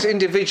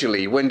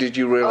individually, when did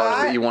you realise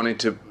that you wanted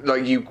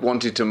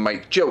to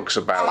make jokes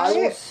about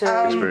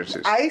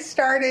experiences? I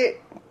started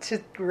to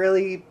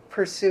really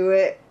pursue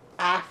it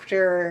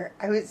after,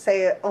 I would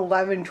say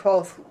 11th,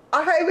 12th,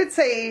 I would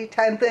say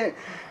 10th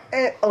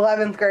and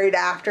 11th grade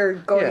after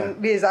going,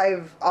 because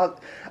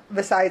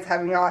besides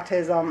having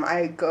autism,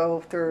 I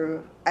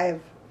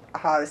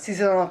have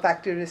seasonal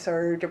affective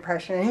disorder,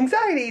 depression, and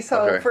anxiety.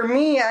 So for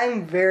me,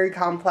 I'm very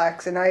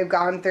complex, and I've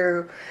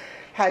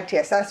had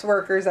TSS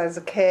workers as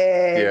a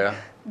kid. Yeah.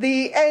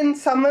 And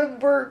some of them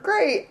were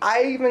great.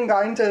 I even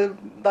got into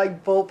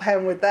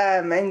bullpen with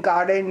them and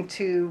got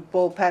into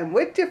bullpen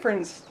with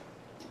different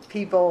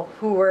people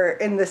who were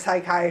in the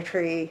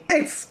psychiatry.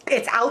 It's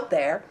out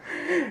there.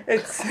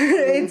 It's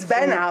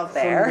been out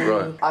there.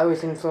 Right. I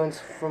was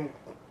influenced from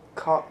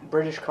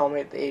British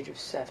comedy at the age of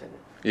 7.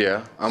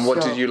 Yeah, and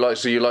what did you like?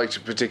 So you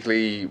liked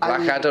particularly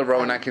Blackadder,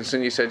 Rowan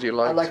Atkinson, you said you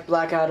liked? I like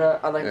Blackadder,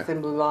 I like Thin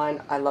Blue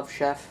Line, I love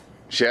Chef.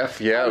 Chef,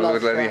 yeah,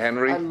 with Lenny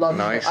Henry. I love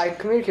nice. I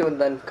communicated with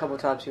Len a couple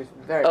of times. He was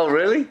very nice.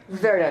 Really?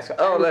 Very nice guy.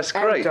 Oh, that's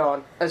great. And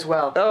Don as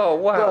well. Oh,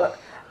 wow.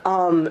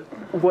 But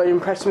what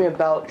impressed me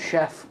about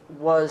Chef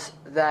was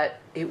that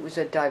it was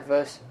a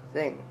diverse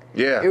thing.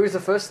 Yeah. It was the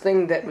first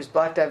thing that was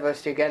black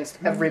diversity against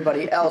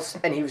everybody else,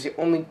 and he was the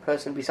only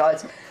person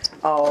besides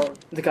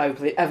the guy who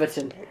played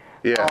Everton.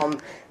 Yeah.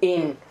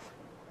 In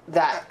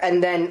that.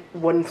 And then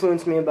what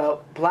influenced me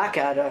about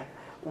Blackadder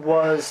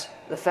was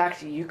the fact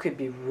that you could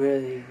be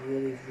really,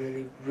 really,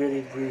 really,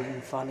 really rude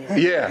and funny.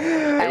 Yeah,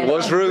 it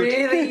was rude.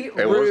 It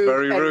was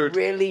very rude. And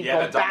really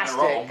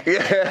bombastic.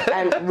 Yeah.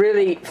 And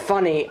really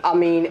funny. I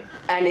mean,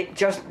 and it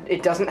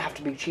doesn't have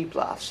to be cheap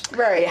laughs.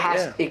 Right.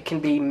 It can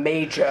be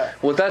major.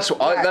 Well, that's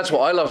what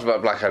I loved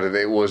about Blackadder.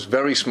 That it was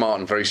very smart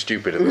and very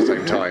stupid at the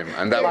same time,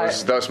 and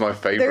that's my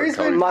favourite. There's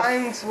been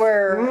times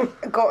where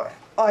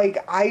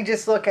I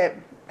just look at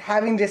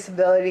having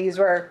disabilities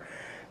where,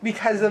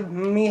 because of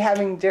me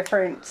having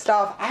different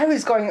stuff, I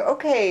was going,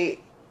 okay,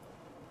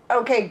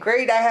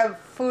 great, I have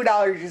food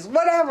allergies,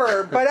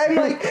 whatever. But I'm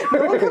like,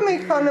 no one can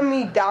make fun of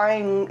me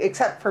dying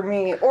except for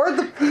me, or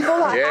the people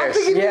that have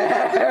to give me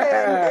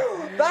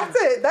everything. That's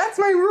it. That's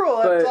my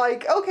rule. It's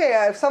like,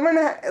 okay, if someone,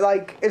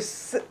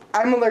 if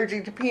I'm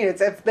allergic to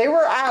peanuts, if they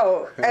were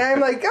out, and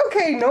I'm like,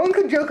 okay, no one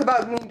could joke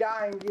about me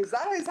dying, because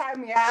that has had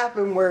me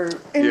happen where...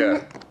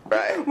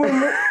 Right. I'm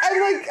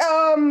like,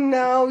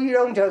 no, you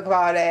don't joke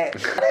about it.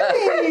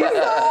 Please,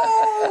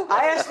 no.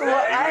 I asked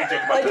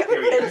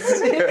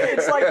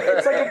it's like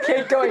a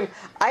kid going,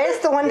 I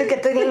asked the one to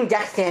get the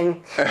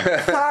injection.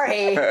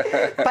 Sorry,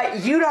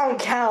 but you don't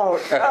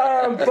count.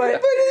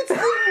 But it's like,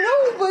 no.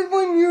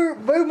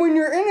 But when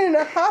you're in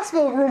a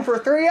hospital room for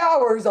 3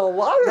 hours, a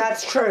lot of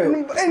that's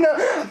true. And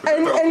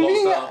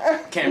being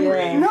can't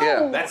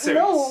breathe. That's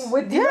serious.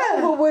 With the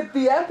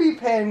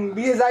EpiPen,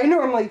 because I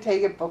normally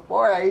take it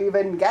before I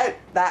even get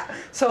that.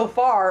 So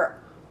far,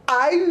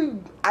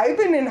 I've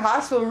been in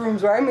hospital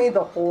rooms where I made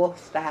the whole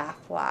staff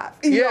laugh.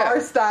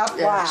 Our staff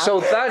laugh. So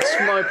that's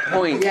my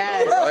point.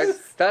 Yes. Right?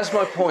 That's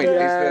my point.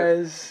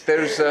 Yes.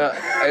 Is that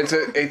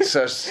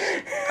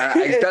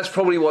that's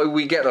probably why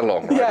we get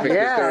along, right?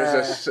 Yeah.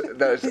 Because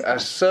there's a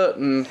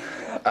certain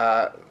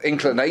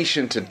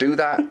inclination to do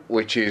that,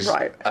 which is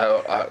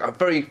a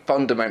very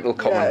fundamental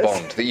common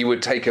bond that you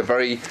would take a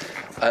very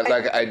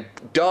like a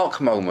dark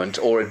moment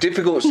or a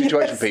difficult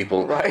situation for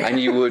people, and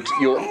your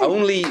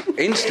only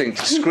instinct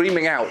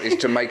screaming out is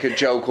to make a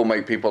joke or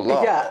make people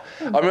laugh.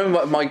 Yeah. I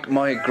remember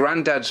my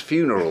granddad's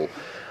funeral.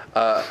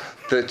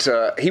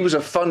 That he was a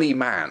funny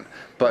man,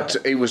 but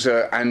it was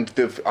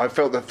I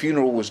felt the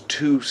funeral was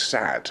too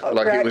sad.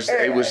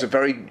 It was a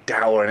very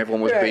dour, and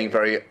everyone was being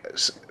very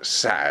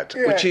sad,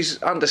 which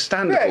is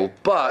understandable.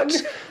 But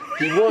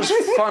he was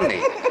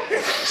funny,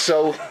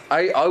 so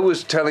I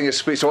was telling a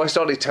speech. So I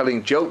started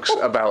telling jokes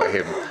about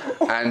him,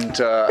 and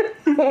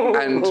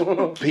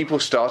people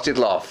started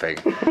laughing,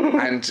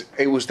 and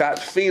it was that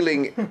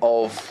feeling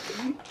of.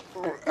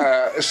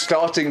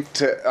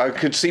 I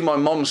could see my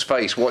mom's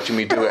face watching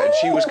me do it, and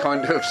she was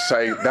kind of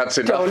saying, "That's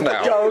enough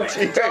now. Don't.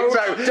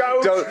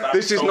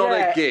 This is not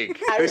a gig.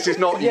 This is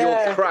not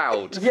your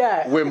crowd.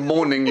 We're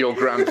mourning your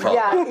grandfather."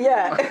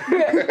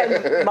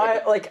 And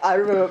I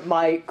remember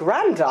my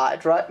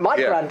granddad, right?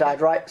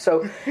 Granddad, right?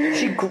 So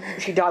she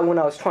died when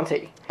I was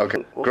 20.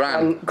 Okay,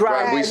 gran.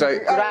 We say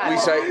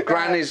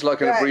gran is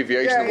like an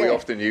abbreviation that we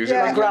often use.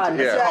 My gran.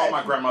 I call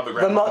my grandmother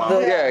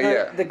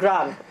The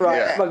gran, right?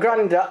 Yeah. My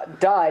granddad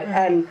died,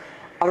 and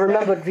I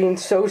remember being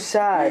so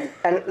sad,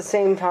 and at the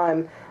same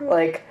time,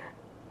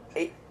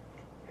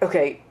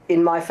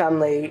 in my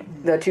family,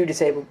 there are 2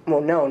 disabled.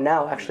 Well, no,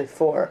 now actually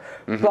 4,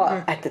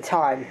 but at the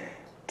time,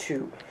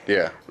 2.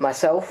 Yeah.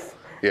 Myself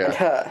and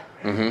her,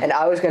 and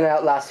I was going to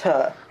outlast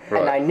her,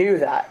 and I knew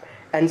that,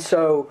 and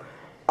so.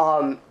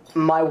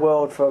 My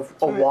world for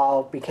a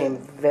while became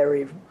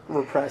very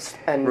repressed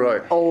and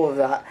all of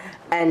that.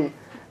 And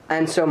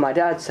And so my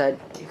dad said,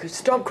 "You could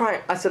stop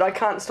crying." I said, "I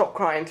can't stop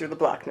crying through the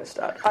blackness,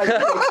 Dad. I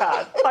really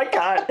can't. I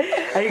can't."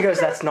 And he goes,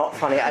 "That's not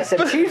funny." I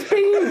said, she's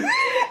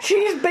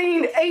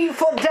been 8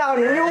 foot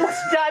down and you're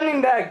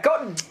standing there,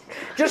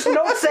 just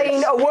not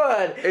saying a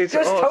word. It's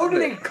just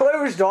totally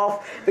closed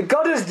off. The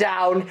gutter's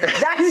down.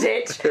 That's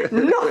it.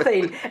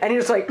 Nothing. And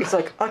he's like,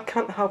 "I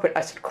can't help it."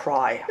 I said,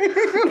 "Cry."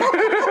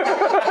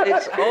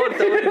 It's odd,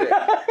 though, isn't it?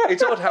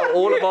 It's odd how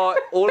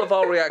all of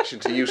our reaction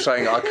to you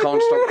saying "I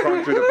can't stop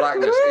crying through the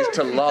blackness" is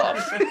to laugh.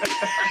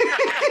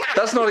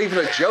 That's not even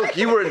a joke.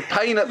 You were in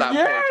pain at that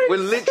point. We're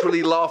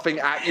literally laughing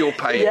at your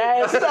pain.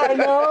 Yes, I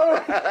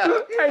know.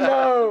 I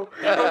know.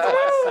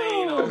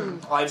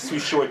 Saying life's too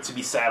short to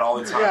be sad all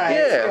the time. Right.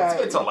 Yeah.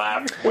 It's a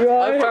laugh. Right.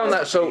 I found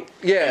that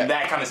In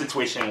that kind of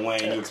situation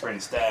when you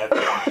experience death,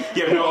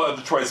 you have no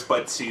other choice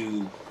but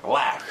to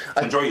laugh,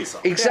 to enjoy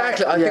yourself.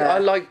 Exactly. I think I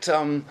liked.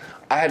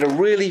 I had a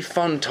really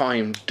fun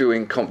time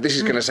doing this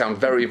is going to sound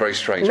very, very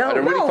strange. I had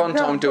a really fun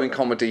time doing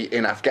comedy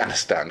in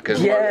Afghanistan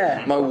because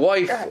my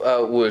wife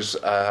was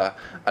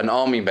an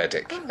army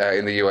medic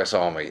in the US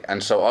Army,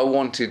 and so I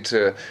wanted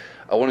to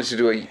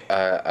do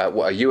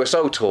a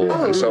USO tour,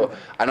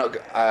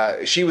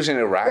 and she was in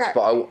Iraq,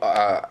 but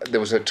there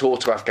was a tour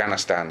to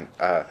Afghanistan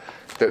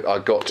that I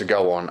got to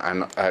go on,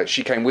 and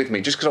she came with me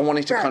just because I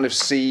wanted to kind of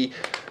see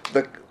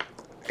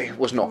it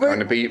was not going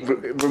to be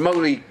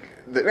remotely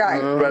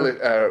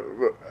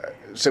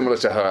similar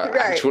to her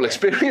actual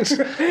experience,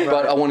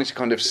 but I wanted to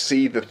kind of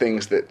see the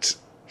things that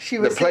she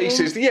was the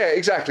places, seeing?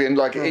 Exactly, and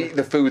eat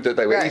the food that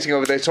they were eating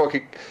over there, so I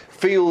could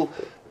feel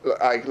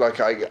like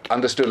I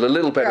understood a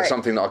little better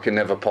something that I could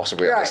never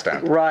possibly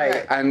understand.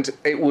 Right. And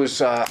it was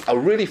a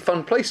really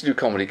fun place to do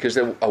comedy because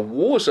a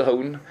war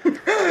zone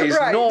is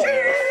not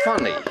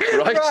funny,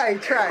 right?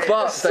 Right.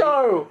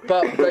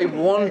 But they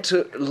want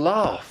to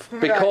laugh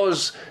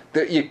because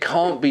you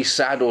can't be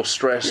sad or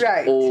stressed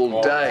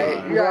all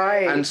day.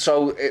 Right. And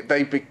so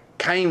they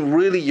became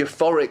really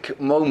euphoric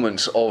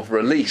moments of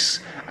release,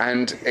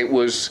 and it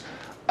was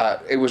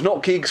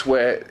not gigs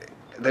where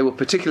they were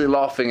particularly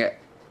laughing at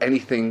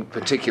anything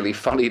particularly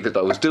funny that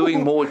I was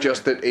doing, more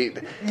just that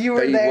you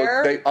were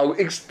there.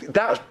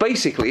 That's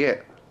basically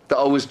it. That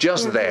I was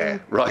just there,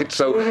 right?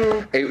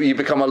 So you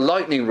become a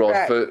lightning rod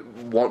for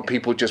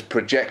people just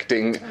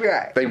projecting.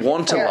 Right. They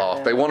want to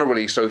laugh. They want to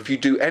release. So if you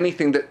do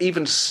anything that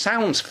even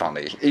sounds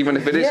funny, even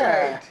if it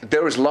isn't,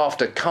 there is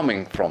laughter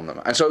coming from them.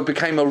 And so it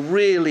became a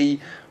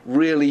really,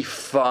 really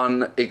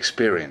fun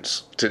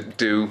experience to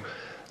do,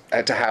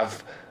 to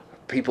have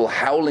people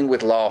howling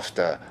with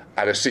laughter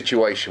at a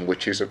situation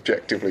which is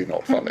objectively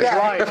not funny.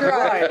 Right.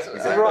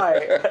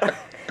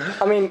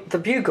 I mean, The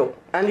Bugle,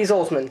 Andy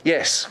Zaltzman.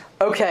 Yes.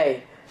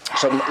 Okay.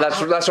 So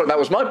that's right. That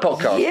was my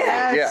podcast.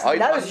 Yes.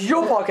 That was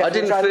your podcast. I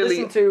didn't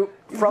really. Listened to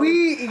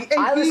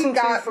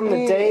from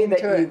the day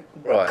that you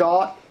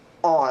got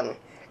on.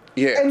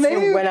 Yeah. And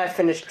then when I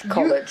finished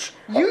college,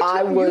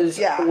 I was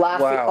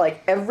laughing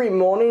like every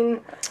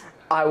morning.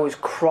 I was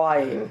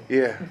crying.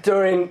 Yeah.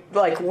 During,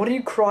 what are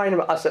you crying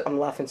about? I said, I'm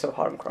laughing so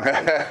hard I'm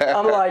crying.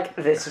 I'm like,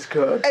 this is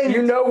good. And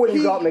when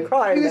you got me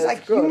crying, he was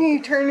like, you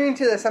need to turn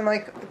into this. I'm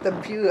like, The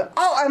Bugle.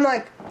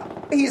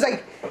 He's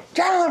like,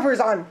 Jennifer's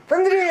on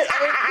from the day.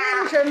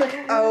 I'm like,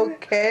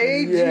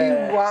 okay, do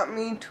you want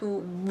me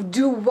to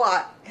do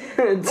what?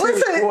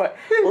 Listen. What?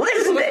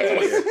 Listen to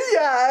this.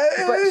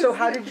 But so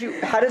how did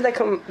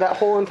that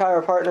whole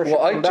entire partnership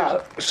come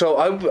about? So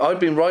I've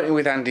been writing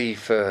with Andy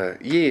for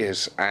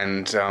years,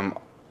 and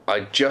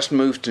I just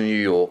moved to New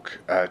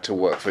York to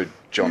work for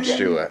Jon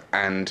Stewart,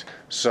 and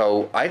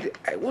so I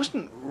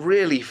wasn't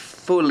really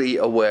fully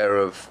aware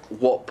of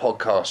what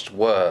podcasts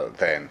were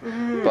then,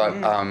 but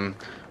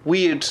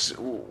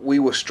we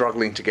were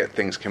struggling to get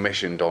things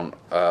commissioned on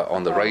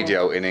the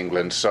radio in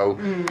England, so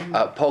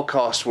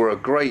podcasts were a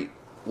great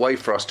way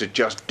for us to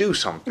just do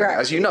something.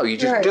 As you know, you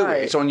just do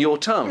it. It's on your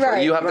terms.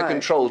 You have the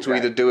control to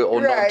either do it or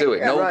not do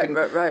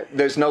it.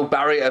 There's no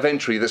barrier of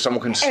entry that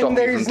someone can stop you from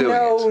doing it. And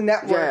there's no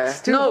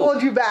networks to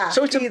hold you back.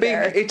 So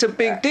it's a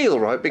big deal,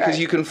 right? Because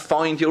you can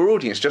find your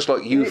audience, just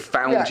like you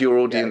found your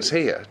audience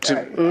here.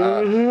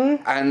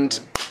 And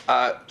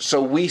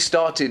so we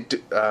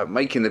started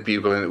making The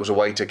Bugle, and it was a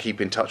way to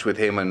keep in touch with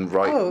him and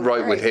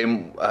write with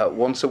him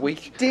once a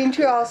week. Didn't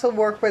you also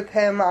work with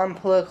him on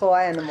Political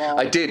Animal?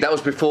 I did. That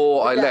was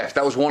before I left.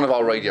 That was one of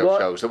our radio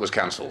shows that was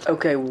cancelled.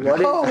 Okay,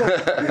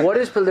 what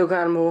is Political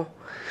Animal?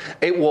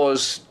 It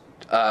was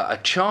a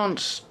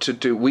chance to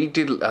do. We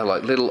did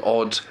little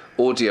odd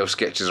audio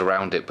sketches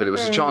around it, but it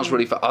was a chance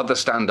really for other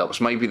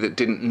stand-ups, maybe that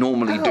didn't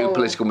normally do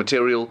political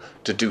material,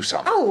 to do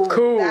something. Oh,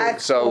 cool!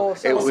 That's so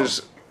cool. It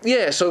was.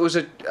 Yeah, so it was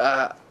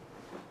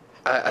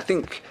I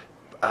think.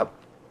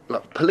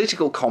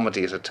 Political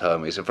comedy as a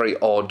term is a very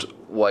odd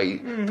way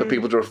for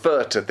people to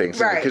refer to things,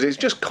 because it's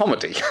just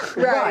comedy.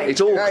 It's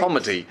all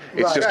comedy.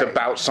 It's just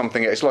about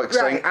something. It's like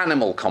saying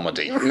animal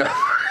comedy.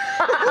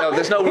 No,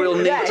 there's no real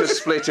need to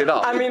split it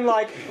up. I mean,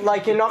 like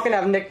you're not going to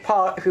have Nick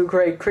Park, who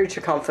created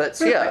Creature Comforts,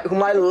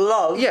 whom I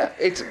love.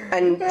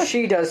 And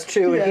she does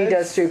too, and he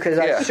does too, because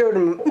I showed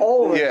him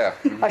all of it.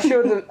 I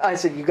showed them. I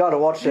said, you got to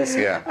watch this.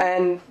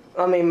 And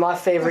I mean, my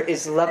favorite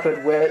is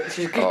Leopard, where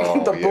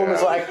the bull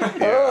is like,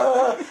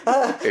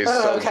 it's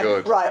so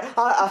good. Right,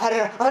 I've had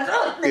it,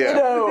 you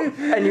know,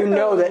 and you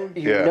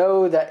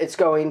know that it's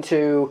going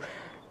to,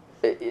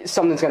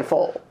 something's going to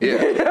fall.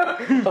 Yeah,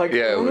 like,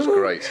 yeah, it was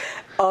great.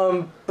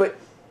 But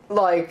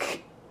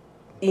like,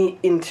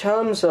 in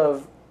terms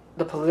of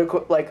the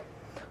political, like,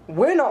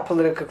 we're not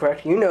politically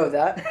correct. You know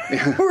that.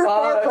 We're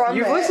far from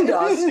You've listened to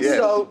us,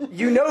 so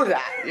you know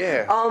that.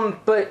 Yeah.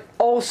 But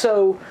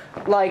also,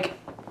 like,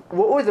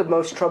 what were the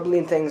most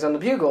troubling things on the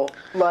Bugle?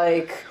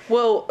 Like,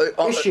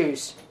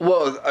 issues.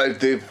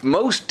 The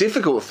most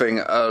difficult thing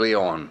early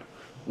on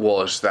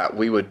was that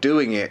we were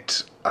doing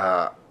it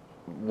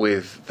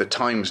with the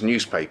Times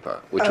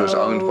newspaper, which was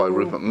owned by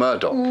Rupert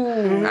Murdoch.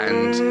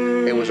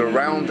 And it was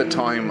around the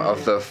time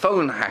of the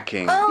phone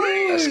hacking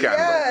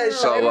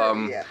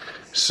scandal. Yes,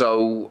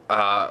 So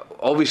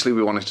obviously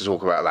we wanted to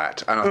talk about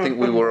that, and I think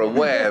we were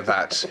aware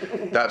that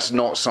that's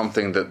not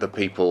something that the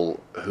people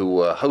who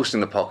were hosting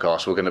the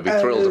podcast were going to be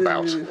thrilled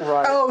about.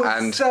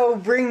 Right. So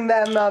bring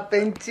them up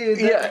into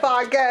the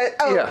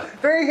podcast.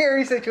 Very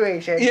hairy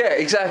situation. Yeah,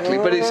 exactly.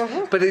 But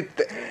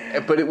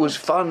it was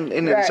fun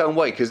in its own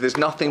way, because there's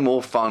nothing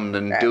more fun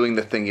than doing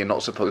the thing you're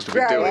not supposed to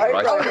be doing.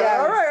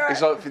 Right?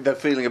 It's like the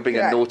feeling of being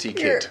a naughty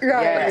kid.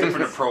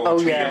 Different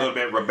approach, being a little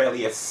bit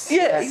rebellious.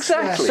 Yeah,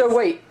 exactly. So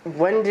wait,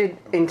 when did,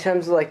 in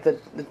terms of like the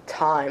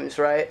times,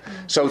 right?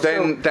 So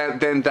then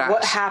that.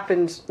 What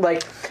happened?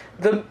 Like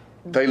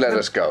they let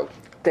us go.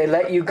 They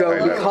let you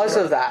go because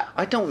of that.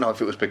 I don't know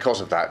if it was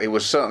because of that. It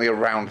was certainly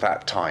around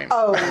that time.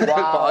 Oh, wow.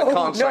 But I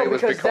can't say it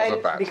was because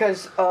of that.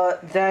 Because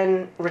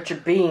then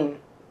Richard Bean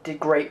did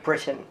Great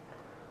Britain,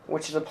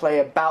 which is a play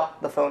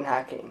about the phone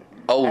hacking.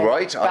 Oh,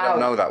 right. I don't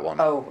know that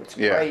one. Oh, it's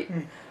great.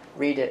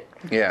 Read it.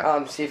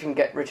 Yeah. See if you can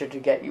get Richard to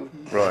get you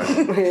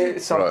Right.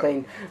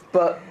 something.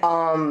 But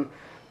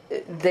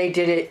they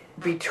did it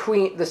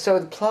between the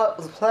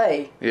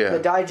play. The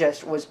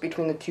digest was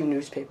between the two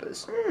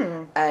newspapers,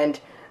 and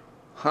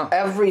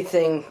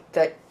everything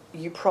that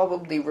you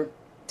probably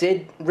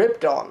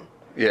ripped on.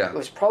 Yeah.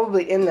 Was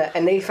probably in there,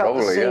 and they felt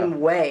the same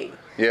way.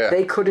 Yeah.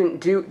 They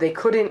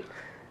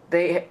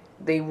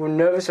were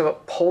nervous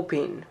about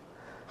pulping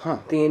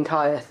the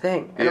entire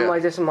thing, and I'm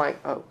like,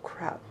 oh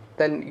crap.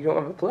 Then you don't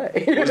have a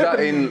play. Was that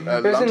in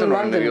London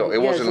or in New York?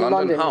 It was in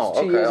London. Oh,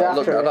 okay. I'll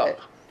look that up.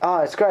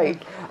 It's great.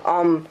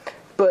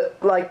 But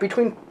like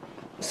between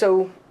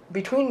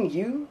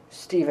you,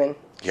 Stephen,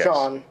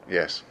 Sean,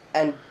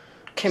 and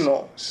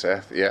Kimmel,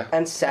 Seth,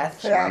 and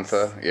Seth,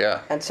 Samantha,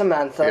 and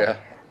Samantha,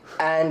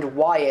 and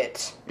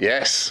Wyatt,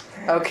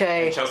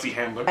 okay, and Chelsea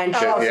Handler,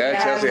 Chelsea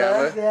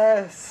Handler,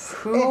 yes.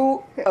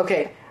 Who?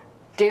 Okay,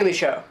 Daily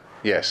Show.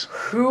 Yes.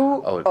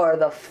 Who are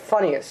the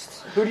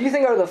funniest? Who do you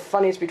think are the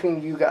funniest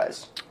between you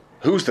guys?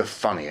 Who's the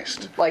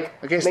funniest? Like,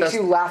 I guess makes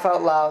you laugh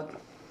out loud.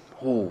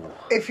 Ooh.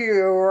 If you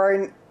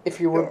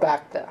were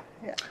back there.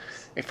 Yeah.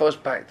 If I was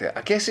back there,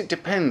 I guess it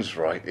depends,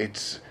 right?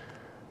 It's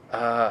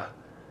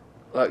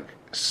like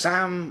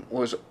Sam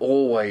was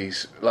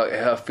always like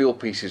her field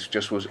pieces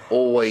just was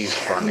always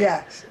funny.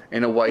 Yes.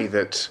 In a way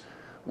that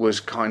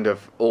was kind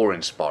of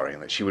awe-inspiring,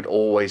 that she would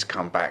always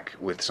come back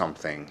with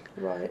something,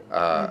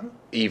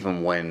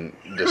 even when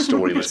the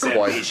story was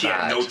quite bad. She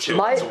had no chill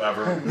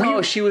whatsoever.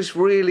 No, she was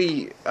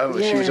really,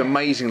 she was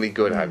amazingly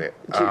good at it.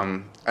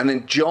 And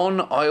then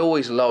John, I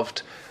always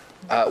loved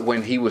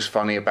when he was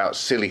funny about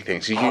silly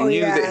things. You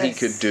knew that he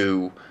could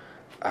do,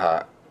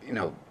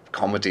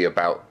 comedy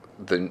about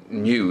the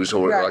news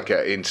or like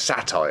in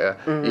satire.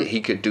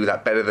 He could do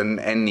that better than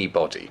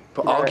anybody,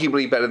 but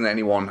arguably better than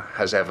anyone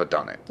has ever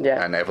done it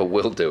and ever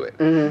will do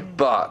it.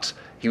 But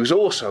he was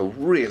also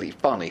really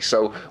funny.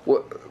 So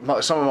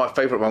some of my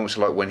favourite moments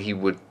are like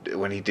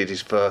when he did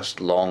his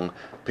first long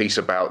piece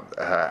about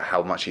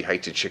how much he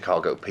hated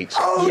Chicago pizza.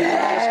 Oh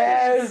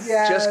yes,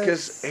 just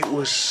because it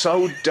was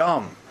so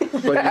dumb,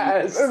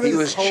 but he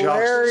was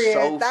hilarious.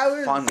 Just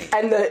so funny.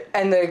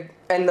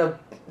 And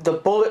the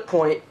bullet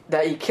point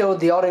that he killed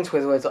the audience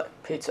with was like,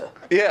 pizza.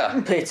 Yeah.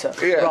 Pizza.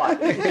 Yeah.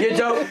 Right. You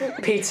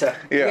don't, pizza.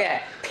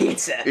 Yeah.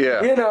 Pizza.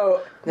 Yeah. You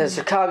know, there's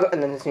Chicago,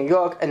 and then there's New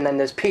York, and then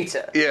there's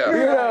pizza. Yeah.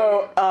 You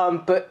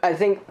know, but I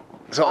think...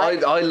 So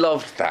I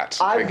loved that.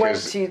 I went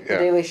to The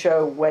Daily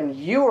Show when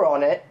you were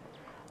on it,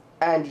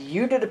 and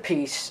you did a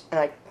piece, and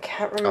I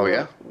can't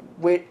remember...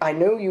 Oh, yeah? I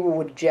know you were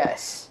with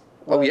Jess.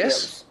 Oh,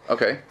 yes?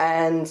 Okay.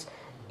 And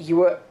you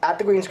were at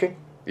the green screen.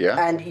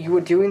 Yeah. And you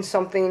were doing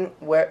something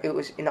where it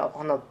was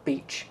on a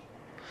beach.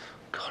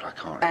 God, I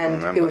can't remember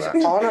that. And it was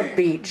on a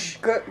beach.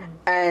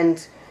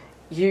 And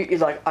you're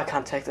like, I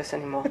can't take this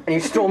anymore. And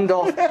you stormed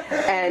off.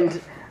 And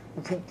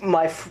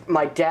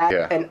my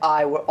dad and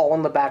I were all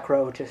in the back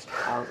row just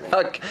howling.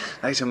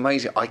 That's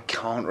amazing. I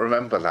can't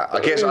remember that. I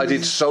guess I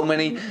did so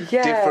many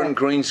different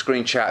green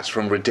screen chats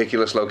from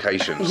ridiculous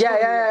locations.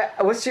 Yeah.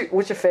 What's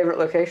your favorite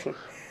location?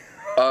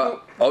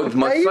 Oh,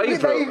 my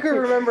favourite. That you can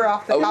remember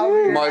off the top of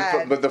your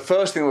head. But the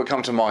first thing that would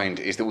come to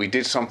mind is that we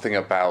did something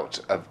about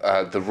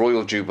the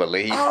Royal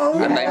Jubilee,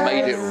 and they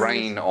made it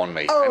rain on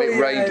me. And it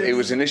rained. It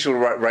was initial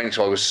rain,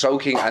 so I was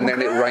soaking, and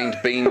then it rained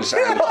beans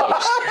and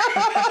toast.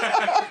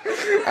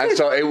 And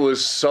so it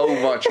was so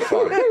much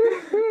fun.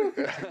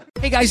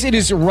 Hey guys, it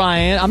is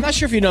Ryan. I'm not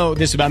sure if you know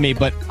this about me,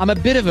 but I'm a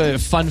bit of a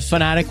fun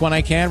fanatic when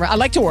I can. I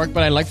like to work,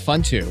 but I like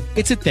fun too.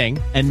 It's a thing.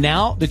 And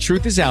now the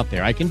truth is out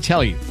there. I can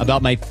tell you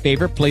about my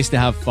favorite place to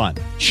have fun.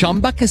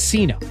 Chumba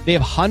Casino. They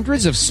have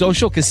hundreds of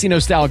social casino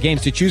style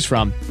games to choose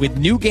from with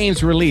new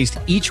games released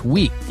each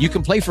week. You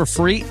can play for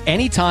free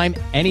anytime,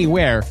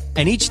 anywhere.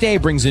 And each day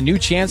brings a new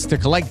chance to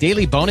collect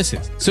daily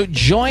bonuses. So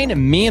join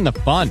me in the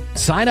fun.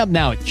 Sign up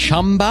now at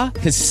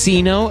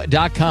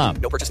ChumbaCasino.com.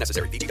 No purchase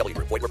necessary. VGW.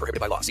 Void where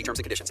prohibited by law. See terms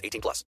and conditions. 18+.